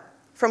about it.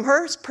 From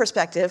her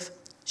perspective,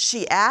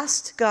 she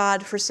asked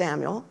God for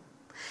Samuel.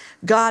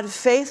 God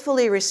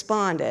faithfully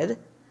responded,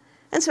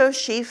 and so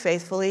she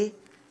faithfully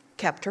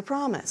kept her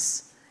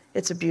promise.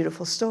 It's a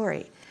beautiful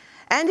story.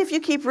 And if you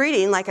keep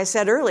reading, like I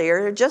said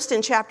earlier, just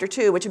in chapter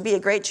 2, which would be a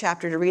great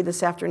chapter to read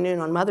this afternoon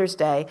on Mother's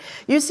Day,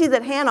 you see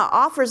that Hannah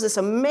offers this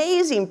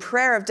amazing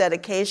prayer of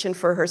dedication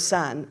for her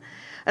son.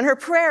 And her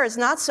prayer is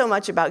not so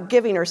much about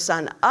giving her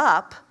son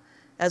up,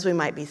 as we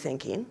might be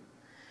thinking,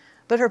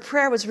 but her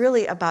prayer was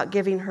really about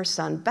giving her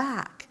son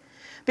back.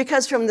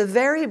 Because from the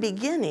very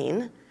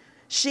beginning,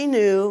 she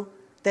knew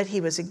that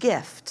he was a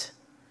gift.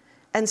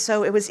 And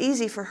so it was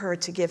easy for her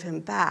to give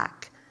him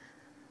back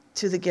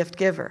to the gift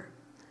giver.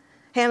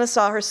 Hannah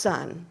saw her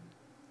son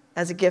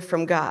as a gift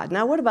from God.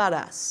 Now, what about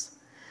us?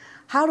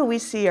 How do we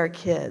see our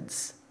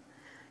kids?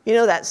 You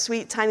know, that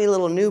sweet, tiny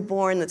little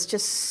newborn that's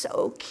just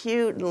so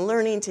cute and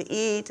learning to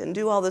eat and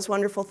do all those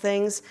wonderful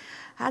things.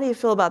 How do you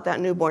feel about that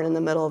newborn in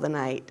the middle of the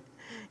night?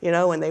 You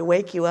know, when they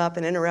wake you up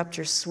and interrupt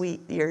your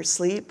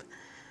sleep?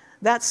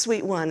 That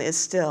sweet one is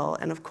still,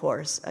 and of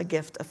course, a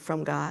gift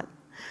from God.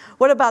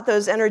 What about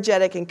those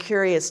energetic and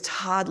curious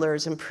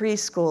toddlers and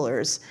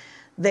preschoolers?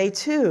 They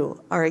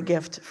too are a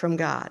gift from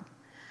God.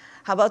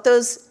 How about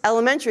those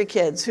elementary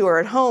kids who are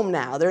at home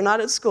now? They're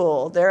not at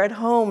school. They're at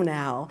home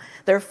now.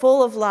 They're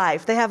full of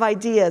life. They have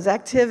ideas,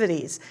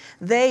 activities.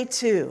 They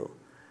too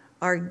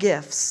are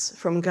gifts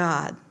from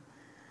God.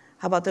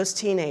 How about those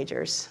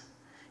teenagers?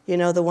 You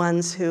know, the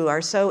ones who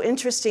are so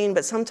interesting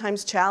but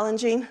sometimes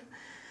challenging.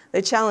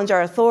 They challenge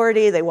our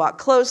authority. They walk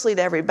closely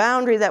to every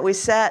boundary that we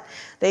set.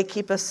 They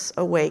keep us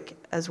awake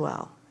as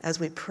well as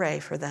we pray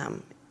for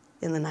them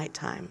in the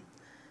nighttime.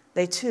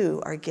 They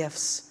too are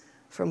gifts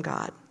from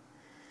God.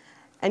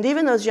 And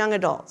even those young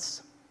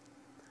adults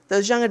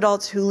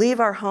who leave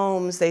our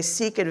homes, they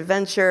seek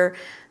adventure,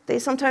 they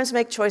sometimes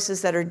make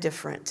choices that are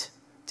different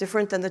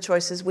than the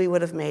choices we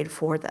would have made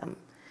for them.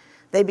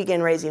 They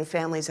begin raising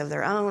families of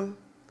their own.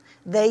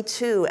 They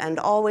too, and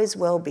always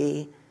will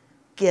be,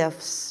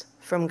 gifts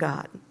from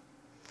God.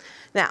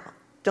 Now,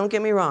 don't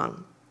get me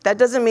wrong. That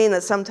doesn't mean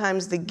that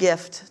sometimes the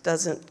gift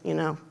doesn't,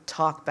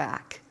 talk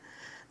back.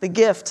 The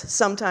gift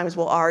sometimes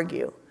will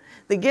argue.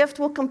 The gift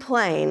will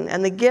complain,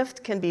 and the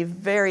gift can be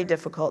very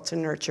difficult to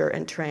nurture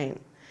and train.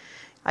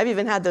 I've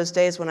even had those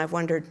days when I've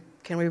wondered,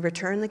 can we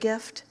return the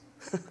gift?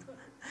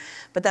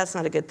 But that's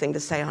not a good thing to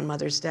say on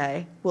Mother's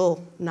Day.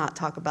 We'll not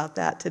talk about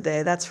that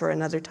today. That's for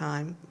another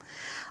time.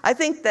 I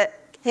think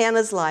that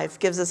Hannah's life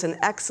gives us an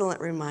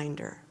excellent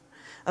reminder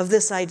of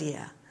this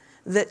idea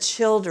that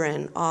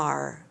children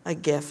are a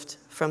gift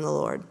from the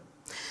Lord.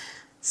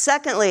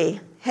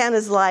 Secondly,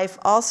 Hannah's life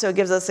also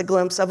gives us a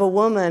glimpse of a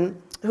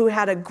woman who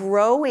had a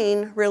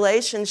growing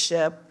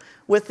relationship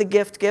with the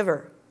gift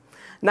giver.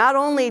 Not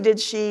only did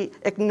she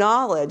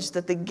acknowledge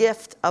that the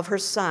gift of her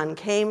son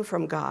came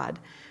from God,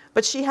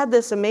 but she had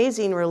this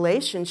amazing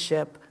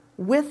relationship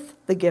with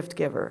the gift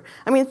giver.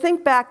 I mean,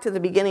 think back to the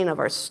beginning of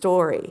our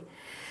story.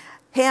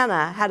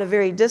 Hannah had a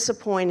very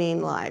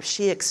disappointing life.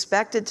 She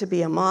expected to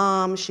be a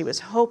mom. She was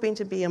hoping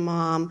to be a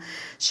mom.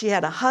 She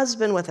had a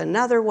husband with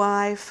another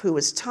wife who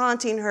was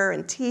taunting her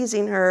and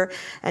teasing her,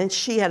 and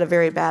she had a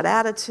very bad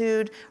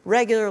attitude,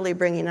 regularly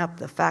bringing up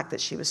the fact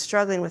that she was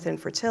struggling with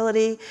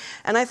infertility.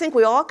 And I think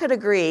we all could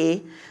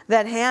agree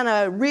that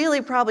Hannah really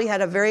probably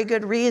had a very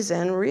good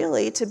reason,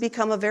 really, to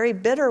become a very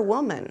bitter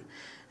woman.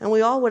 And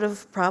we all would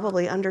have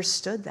probably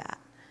understood that.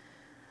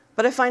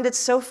 But I find it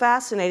so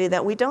fascinating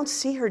that we don't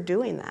see her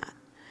doing that.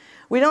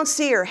 We don't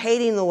see her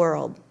hating the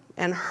world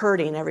and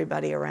hurting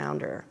everybody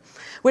around her.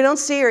 We don't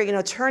see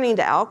her, turning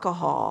to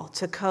alcohol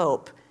to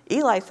cope.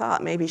 Eli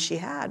thought maybe she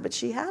had, but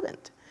she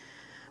hadn't.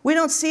 We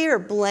don't see her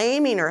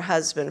blaming her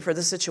husband for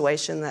the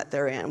situation that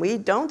they're in. We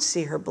don't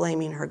see her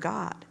blaming her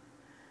God.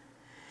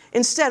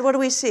 Instead, what do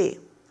we see?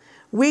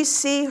 We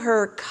see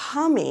her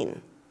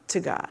coming to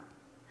God.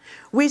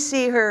 We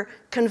see her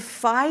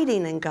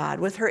confiding in God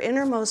with her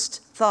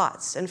innermost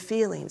thoughts and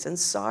feelings and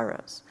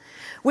sorrows.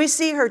 We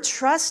see her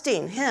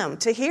trusting him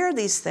to hear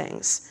these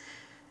things.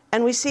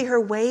 And we see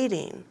her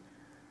waiting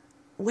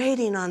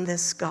on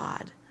this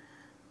God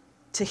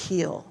to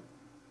heal.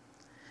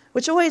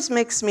 Which always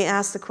makes me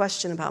ask the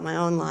question about my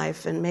own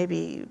life, and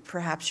maybe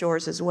perhaps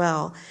yours as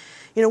well.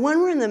 When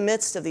we're in the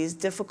midst of these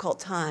difficult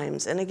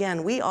times, and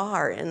again, we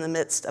are in the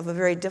midst of a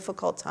very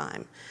difficult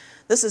time.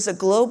 This is a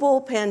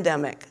global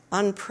pandemic,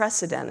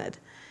 unprecedented.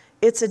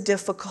 It's a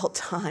difficult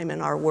time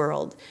in our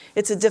world.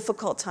 It's a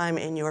difficult time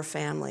in your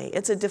family.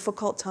 It's a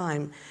difficult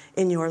time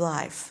in your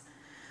life.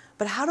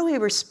 But how do we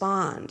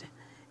respond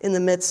in the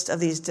midst of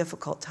these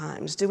difficult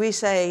times? Do we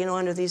say,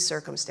 under these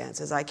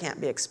circumstances, I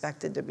can't be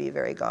expected to be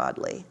very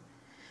godly?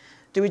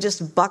 Do we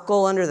just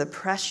buckle under the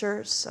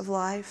pressures of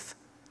life?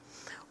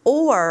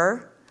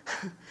 Or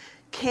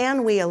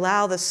can we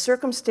allow the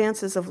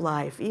circumstances of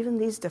life, even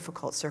these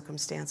difficult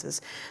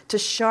circumstances, to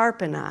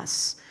sharpen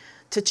us,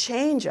 to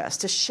change us,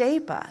 to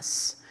shape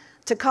us,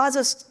 to cause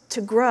us to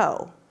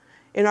grow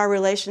in our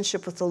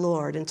relationship with the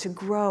Lord and to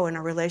grow in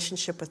our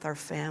relationship with our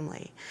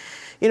family?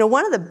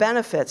 One of the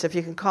benefits, if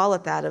you can call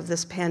it that, of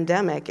this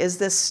pandemic is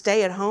this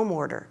stay-at-home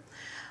order.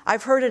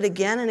 I've heard it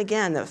again and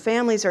again that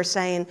families are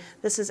saying,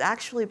 this has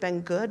actually been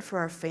good for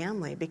our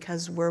family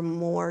because we're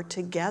more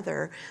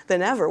together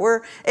than ever.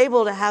 We're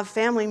able to have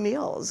family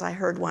meals, I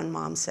heard one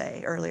mom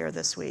say earlier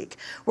this week.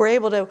 We're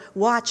able to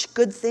watch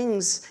good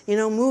things,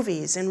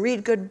 movies, and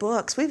read good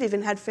books. We've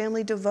even had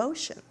family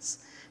devotions,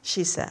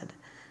 she said.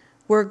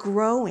 We're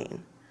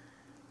growing.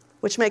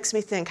 which makes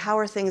me think, how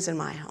are things in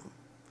my home?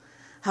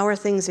 How are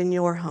things in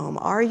your home?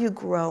 Are you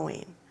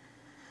growing?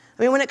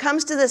 I mean, when it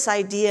comes to this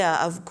idea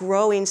of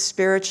growing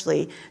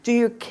spiritually, do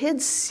your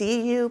kids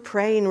see you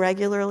praying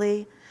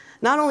regularly?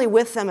 Not only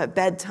with them at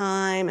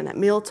bedtime and at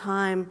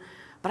mealtime,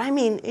 but I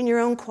mean in your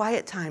own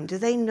quiet time. Do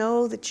they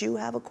know that you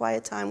have a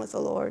quiet time with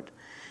the Lord?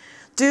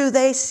 Do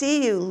they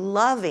see you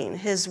loving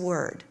His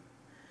Word?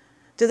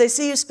 Do they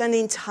see you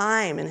spending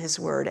time in His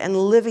Word and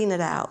living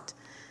it out?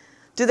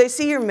 Do they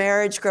see your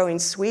marriage growing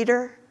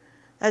sweeter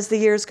as the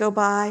years go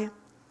by?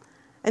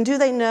 And do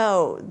they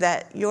know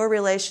that your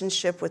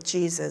relationship with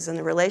Jesus and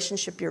the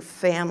relationship your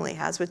family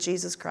has with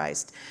Jesus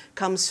Christ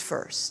comes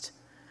first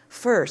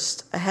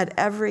ahead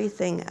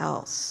everything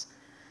else?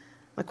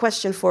 My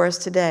question for us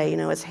today,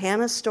 as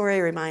Hannah's story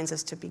reminds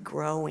us to be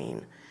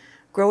growing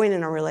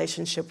in our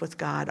relationship with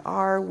God.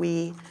 Are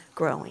we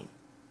growing?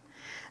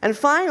 And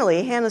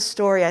finally, Hannah's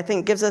story, I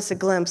think, gives us a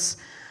glimpse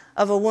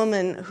of a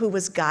woman who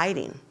was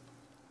guiding.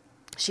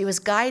 She was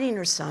guiding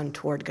her son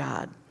toward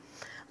God.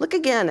 Look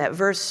again at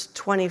verse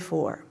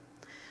 24.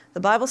 The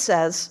Bible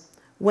says,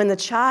 when the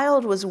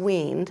child was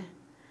weaned,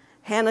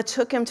 Hannah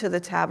took him to the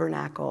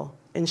tabernacle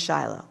in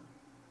Shiloh.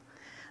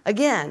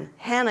 Again,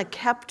 Hannah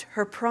kept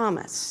her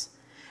promise.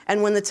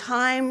 And when the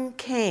time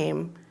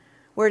came,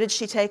 where did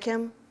she take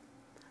him?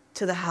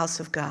 To the house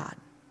of God.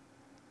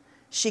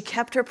 She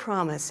kept her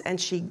promise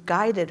and she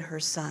guided her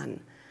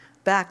son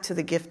back to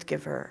the gift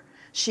giver.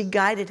 She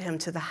guided him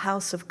to the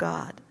house of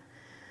God.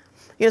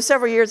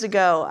 Several years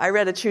ago, I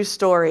read a true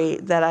story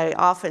that I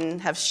often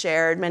have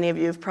shared. Many of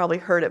you have probably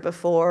heard it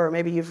before, or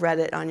maybe you've read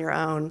it on your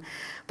own.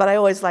 But I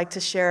always like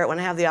to share it when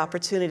I have the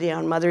opportunity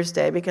on Mother's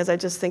Day because I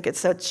just think it's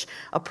such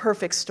a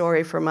perfect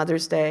story for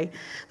Mother's Day.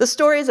 The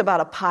story is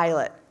about a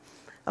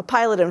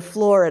pilot in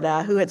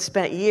Florida who had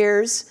spent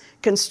years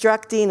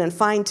constructing and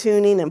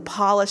fine-tuning and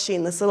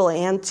polishing this little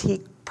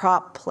antique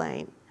prop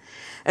plane.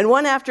 And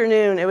one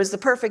afternoon, it was the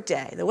perfect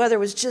day. The weather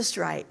was just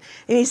right.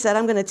 And he said,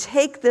 I'm going to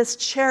take this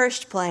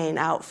cherished plane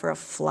out for a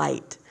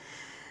flight.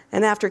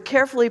 And after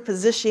carefully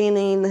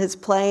positioning his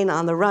plane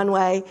on the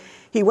runway,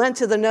 he went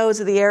to the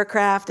nose of the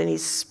aircraft and he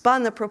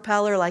spun the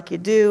propeller like you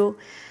do.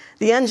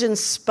 The engine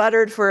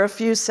sputtered for a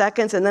few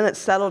seconds and then it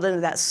settled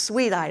into that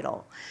sweet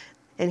idle.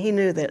 And he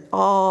knew that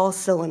all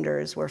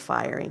cylinders were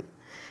firing.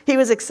 He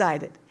was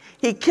excited.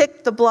 He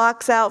kicked the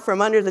blocks out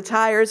from under the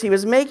tires. He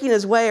was making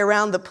his way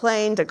around the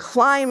plane to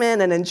climb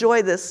in and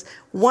enjoy this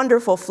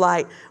wonderful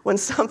flight when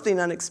something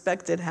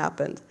unexpected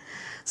happened.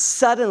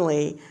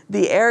 Suddenly,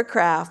 the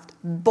aircraft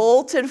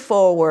bolted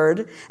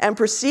forward and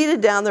proceeded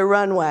down the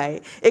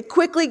runway. It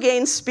quickly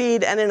gained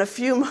speed, and in a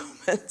few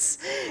moments,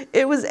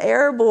 it was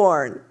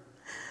airborne.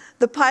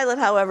 The pilot,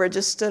 however,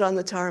 just stood on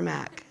the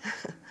tarmac,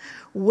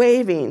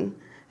 waving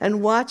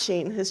and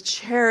watching his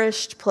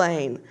cherished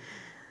plane.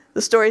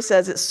 The story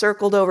says it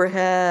circled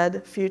overhead a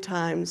few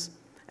times,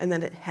 and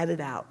then it headed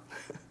out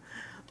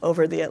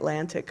over the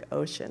Atlantic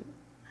Ocean.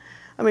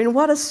 I mean,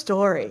 what a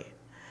story.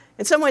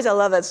 In some ways, I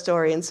love that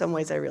story. In some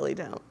ways, I really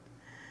don't.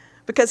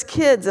 Because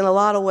kids, in a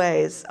lot of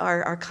ways,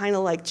 are kind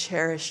of like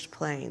cherished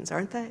planes,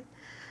 aren't they?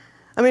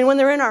 I mean, when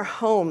they're in our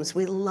homes,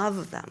 we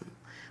love them.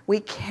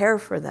 We care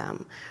for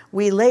them.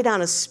 We lay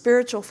down a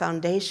spiritual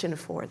foundation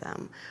for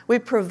them. We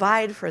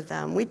provide for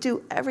them. We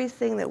do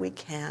everything that we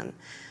can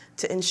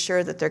to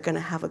ensure that they're going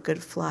to have a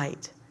good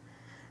flight.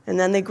 And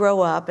then they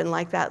grow up, and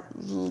like that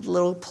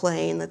little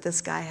plane that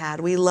this guy had,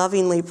 we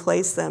lovingly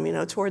place them,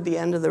 toward the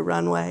end of the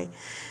runway.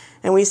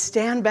 And we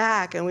stand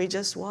back and we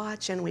just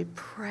watch and we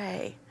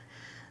pray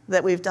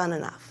that we've done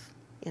enough,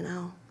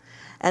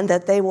 and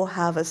that they will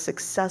have a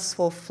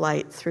successful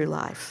flight through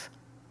life.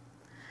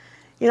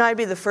 I'd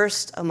be the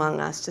first among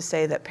us to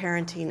say that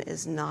parenting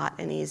is not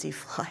an easy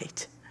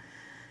flight.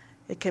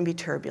 It can be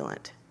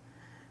turbulent.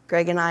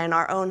 Greg and I in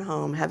our own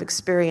home have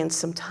experienced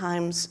some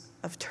times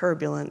of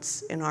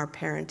turbulence in our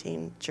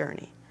parenting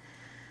journey.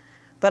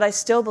 But I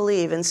still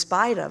believe, in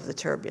spite of the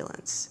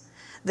turbulence,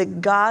 that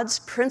God's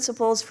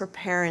principles for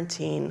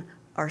parenting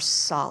are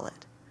solid.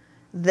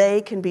 They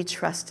can be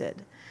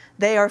trusted.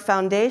 They are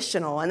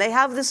foundational, and they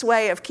have this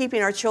way of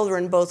keeping our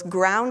children both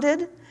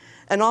grounded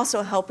and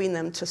also helping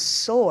them to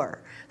soar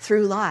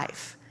through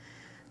life,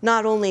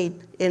 not only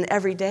in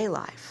everyday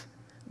life,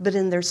 but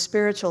in their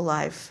spiritual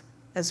life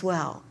as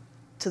well,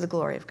 to the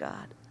glory of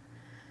God.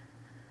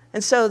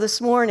 And so this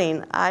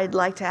morning, I'd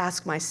like to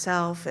ask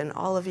myself and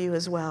all of you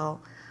as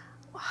well,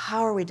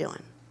 how are we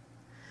doing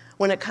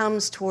when it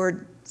comes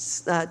to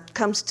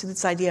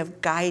this idea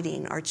of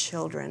guiding our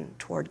children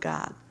toward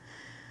God?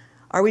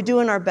 Are we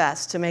doing our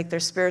best to make their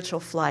spiritual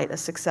flight a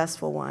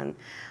successful one?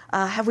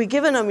 Have we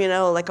given them,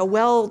 like a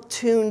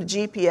well-tuned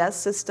GPS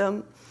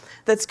system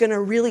that's going to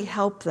really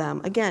help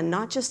them, again,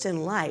 not just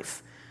in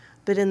life,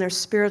 but in their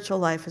spiritual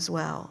life as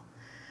well?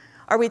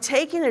 Are we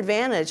taking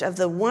advantage of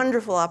the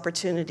wonderful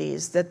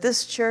opportunities that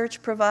this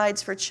church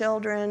provides for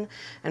children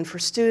and for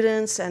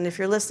students? And if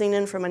you're listening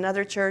in from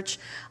another church,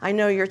 I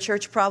know your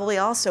church probably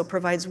also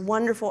provides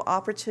wonderful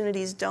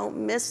opportunities. Don't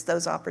miss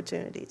those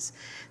opportunities.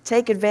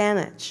 Take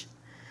advantage.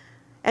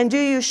 And do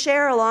you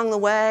share along the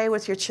way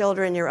with your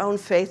children your own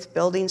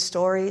faith-building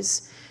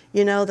stories?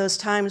 You know, those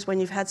times when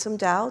you've had some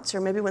doubts,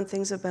 or maybe when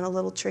things have been a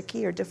little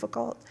tricky or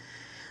difficult.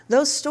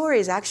 Those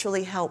stories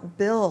actually help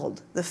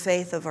build the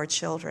faith of our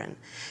children.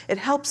 It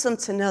helps them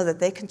to know that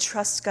they can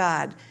trust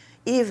God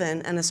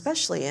even and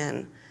especially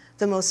in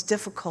the most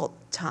difficult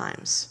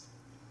times.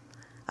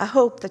 I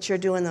hope that you're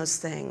doing those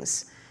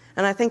things.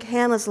 And I think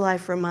Hannah's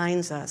life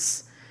reminds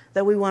us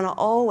that we want to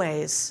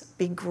always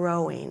be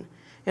growing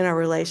in our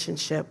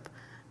relationship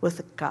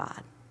with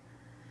God.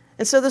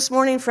 And so this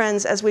morning,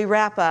 friends, as we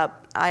wrap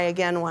up, I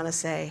again want to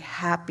say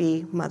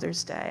Happy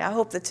Mother's Day. I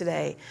hope that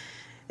today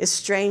is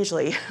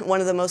strangely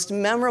one of the most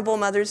memorable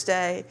Mother's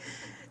Day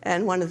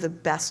and one of the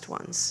best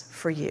ones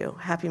for you.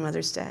 Happy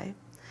Mother's Day.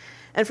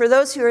 And for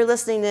those who are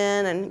listening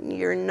in and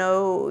you're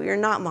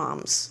not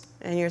moms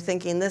and you're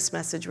thinking this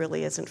message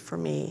really isn't for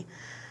me,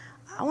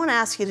 I want to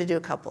ask you to do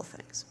a couple of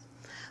things.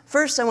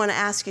 First, I want to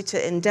ask you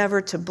to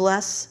endeavor to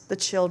bless the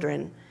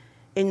children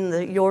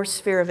in your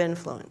sphere of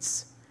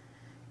influence.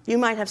 You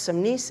might have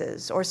some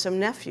nieces or some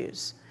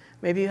nephews.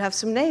 Maybe you have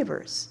some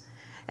neighbors.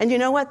 And you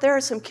know what? There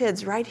are some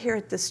kids right here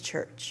at this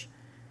church,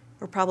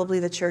 or probably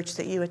the church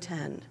that you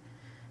attend.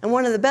 And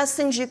one of the best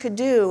things you could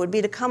do would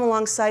be to come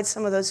alongside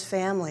some of those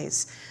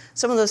families.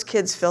 Some of those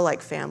kids feel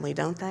like family,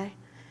 don't they?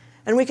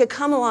 And we could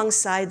come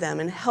alongside them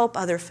and help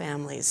other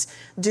families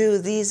do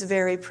these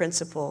very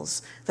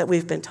principles that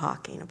we've been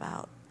talking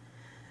about.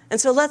 And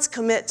so let's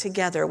commit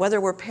together,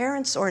 whether we're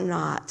parents or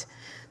not,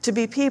 to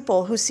be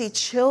people who see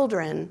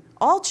children,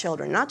 all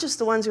children, not just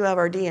the ones who have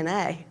our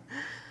DNA,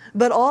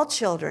 but all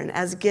children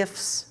as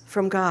gifts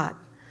from God.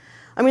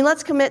 I mean,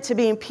 let's commit to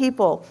being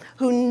people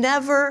who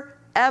never,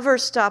 ever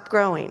stop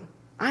growing.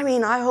 I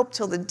mean, I hope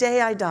till the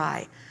day I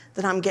die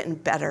that I'm getting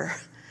better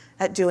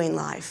at doing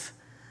life,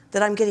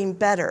 that I'm getting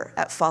better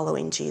at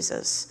following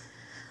Jesus.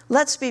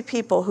 Let's be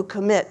people who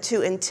commit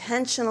to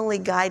intentionally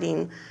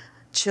guiding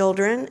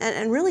children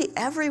and really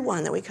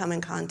everyone that we come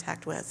in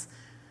contact with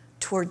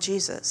toward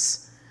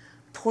Jesus,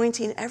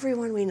 pointing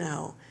everyone we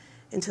know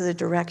into the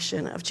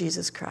direction of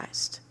Jesus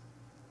Christ.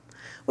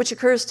 Which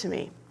occurs to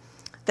me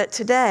that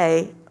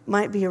today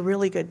might be a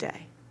really good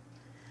day.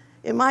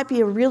 It might be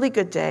a really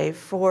good day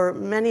for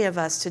many of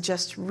us to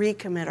just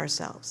recommit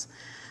ourselves,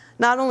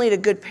 not only to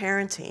good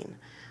parenting,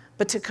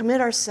 but to commit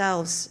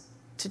ourselves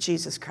to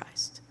Jesus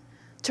Christ,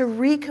 to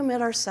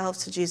recommit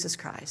ourselves to Jesus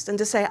Christ and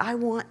to say, I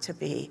want to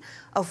be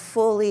a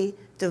fully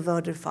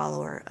devoted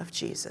follower of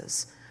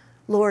Jesus.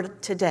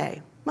 Lord,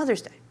 today,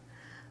 Mother's Day,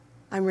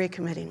 I'm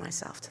recommitting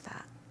myself to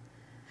that.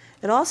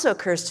 It also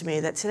occurs to me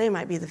that today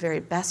might be the very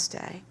best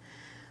day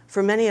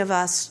for many of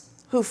us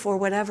who, for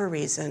whatever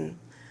reason,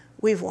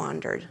 we've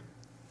wandered.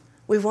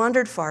 We've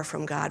wandered far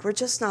from God. We're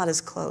just not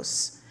as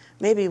close.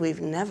 Maybe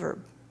we've never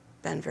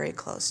been very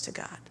close to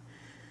God.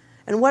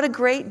 And what a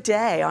great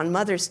day on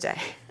Mother's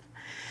Day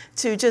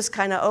to just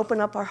kind of open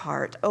up our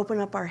heart, open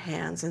up our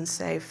hands and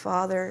say,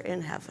 Father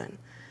in heaven,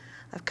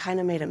 I've kind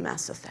of made a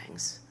mess of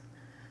things.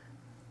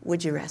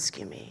 Would you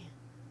rescue me?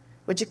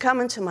 Would you come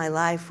into my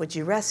life? Would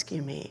you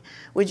rescue me?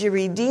 Would you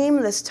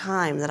redeem this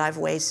time that I've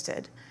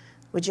wasted?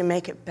 Would you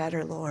make it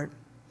better, Lord?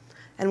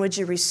 And would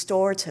you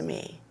restore to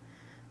me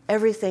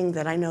everything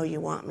that I know you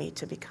want me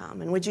to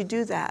become? And would you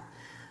do that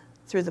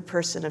through the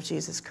person of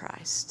Jesus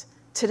Christ?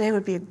 Today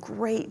would be a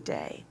great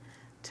day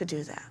to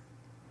do that.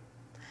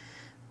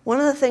 One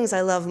of the things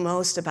I love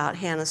most about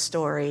Hannah's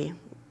story,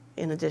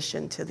 in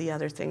addition to the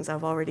other things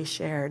I've already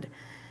shared,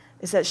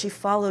 is that she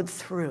followed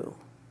through.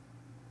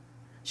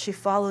 She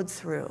followed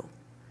through.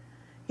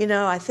 You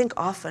know, I think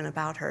often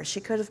about her. She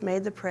could have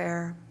made the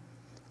prayer,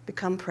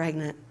 become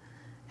pregnant,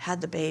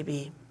 had the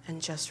baby,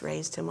 and just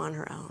raised him on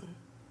her own.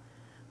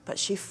 But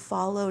she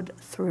followed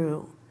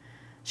through.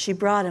 She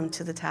brought him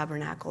to the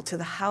tabernacle, to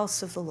the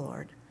house of the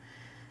Lord.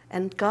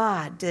 And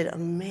God did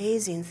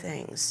amazing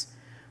things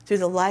through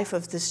the life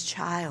of this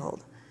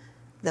child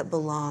that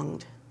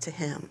belonged to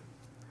him.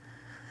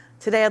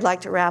 Today I'd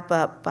like to wrap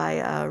up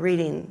by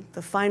reading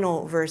the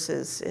final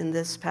verses in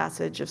this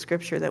passage of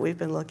Scripture that we've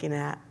been looking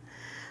at.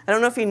 I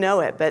don't know if you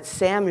know it, but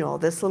Samuel,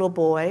 this little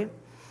boy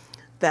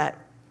that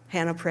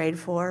Hannah prayed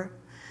for,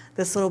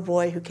 this little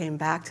boy who came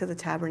back to the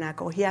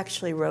tabernacle, he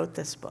actually wrote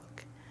this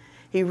book.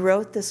 He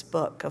wrote this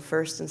book of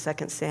 1st and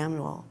 2nd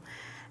Samuel.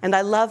 And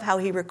I love how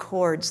he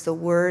records the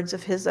words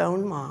of his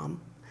own mom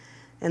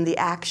and the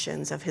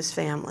actions of his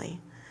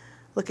family.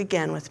 Look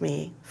again with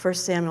me, 1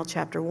 Samuel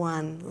chapter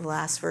 1, the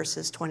last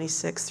verses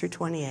 26 through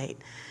 28.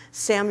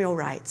 Samuel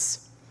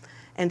writes,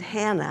 and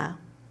Hannah,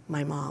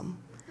 my mom,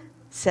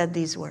 said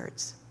these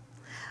words,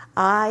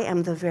 I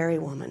am the very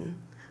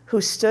woman who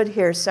stood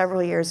here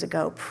several years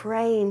ago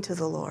praying to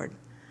the Lord.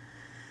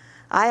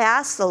 I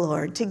asked the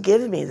Lord to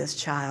give me this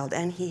child,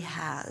 and he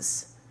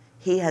has.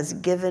 He has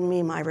given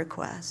me my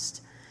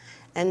request.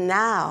 And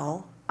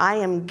now I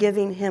am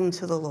giving him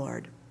to the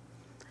Lord.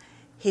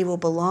 He will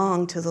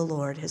belong to the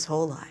Lord his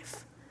whole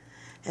life.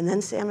 And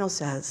then Samuel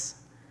says,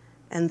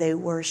 and they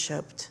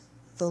worshiped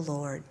the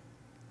Lord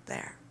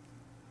there.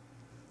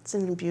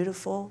 Isn't it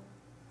beautiful?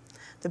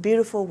 The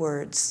beautiful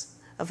words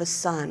of a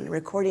son,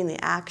 recording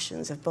the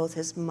actions of both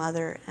his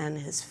mother and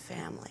his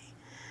family.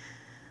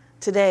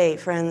 Today,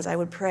 friends, I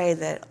would pray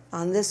that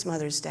on this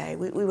Mother's Day,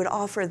 we would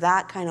offer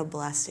that kind of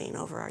blessing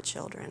over our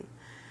children,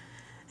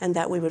 and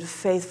that we would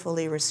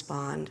faithfully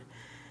respond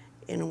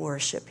in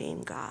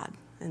worshiping God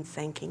and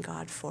thanking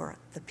God for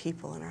the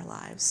people in our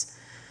lives.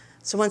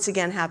 So once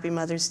again, happy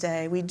Mother's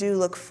Day. We do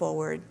look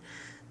forward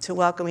to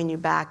welcoming you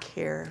back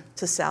here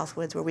to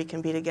Southwoods, where we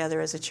can be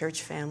together as a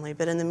church family.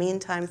 But in the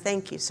meantime,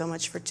 thank you so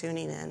much for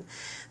tuning in.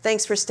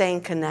 Thanks for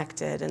staying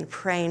connected and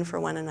praying for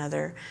one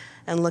another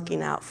and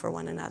looking out for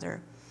one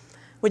another.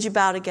 Would you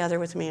bow together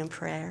with me in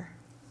prayer?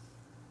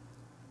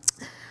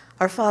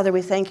 Our Father,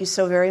 we thank you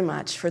so very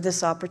much for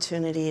this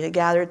opportunity to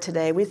gather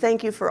today. We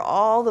thank you for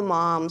all the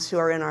moms who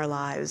are in our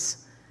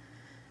lives.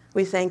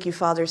 We thank you,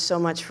 Father, so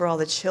much for all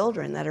the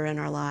children that are in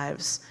our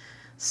lives,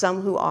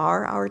 some who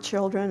are our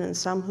children and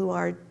some who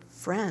are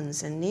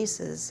friends and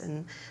nieces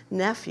and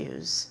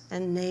nephews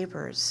and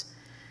neighbors.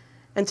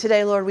 And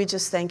today, Lord, we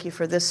just thank you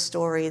for this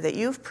story that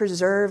you've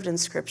preserved in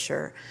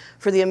Scripture,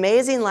 for the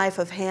amazing life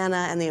of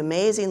Hannah and the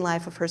amazing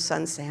life of her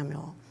son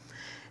Samuel.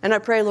 And I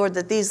pray, Lord,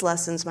 that these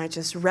lessons might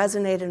just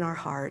resonate in our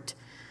heart,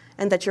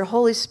 and that your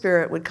Holy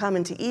Spirit would come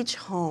into each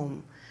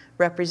home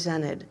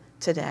represented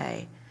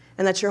today,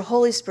 and that your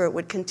Holy Spirit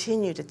would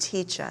continue to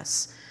teach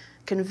us,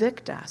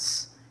 convict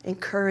us,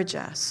 encourage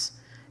us,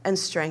 and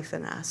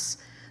strengthen us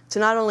to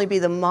not only be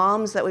the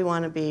moms that we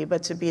want to be,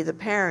 but to be the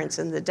parents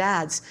and the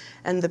dads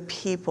and the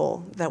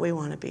people that we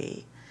want to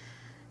be.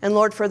 And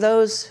Lord, for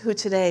those who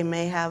today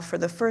may have for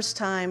the first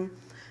time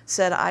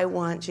said, I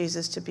want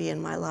Jesus to be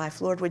in my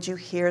life, Lord, would you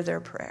hear their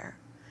prayer?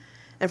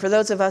 And for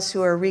those of us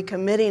who are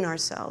recommitting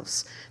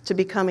ourselves to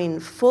becoming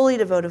fully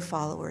devoted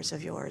followers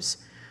of yours,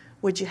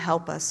 would you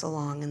help us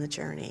along in the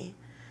journey?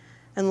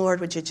 And Lord,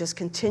 would you just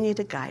continue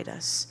to guide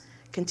us,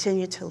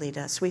 continue to lead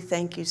us? We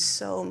thank you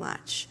so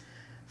much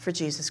for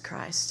Jesus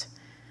Christ.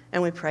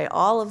 And we pray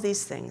all of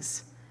these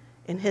things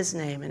in his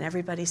name. And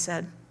everybody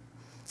said,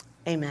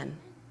 amen.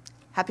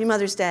 Happy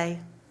Mother's Day.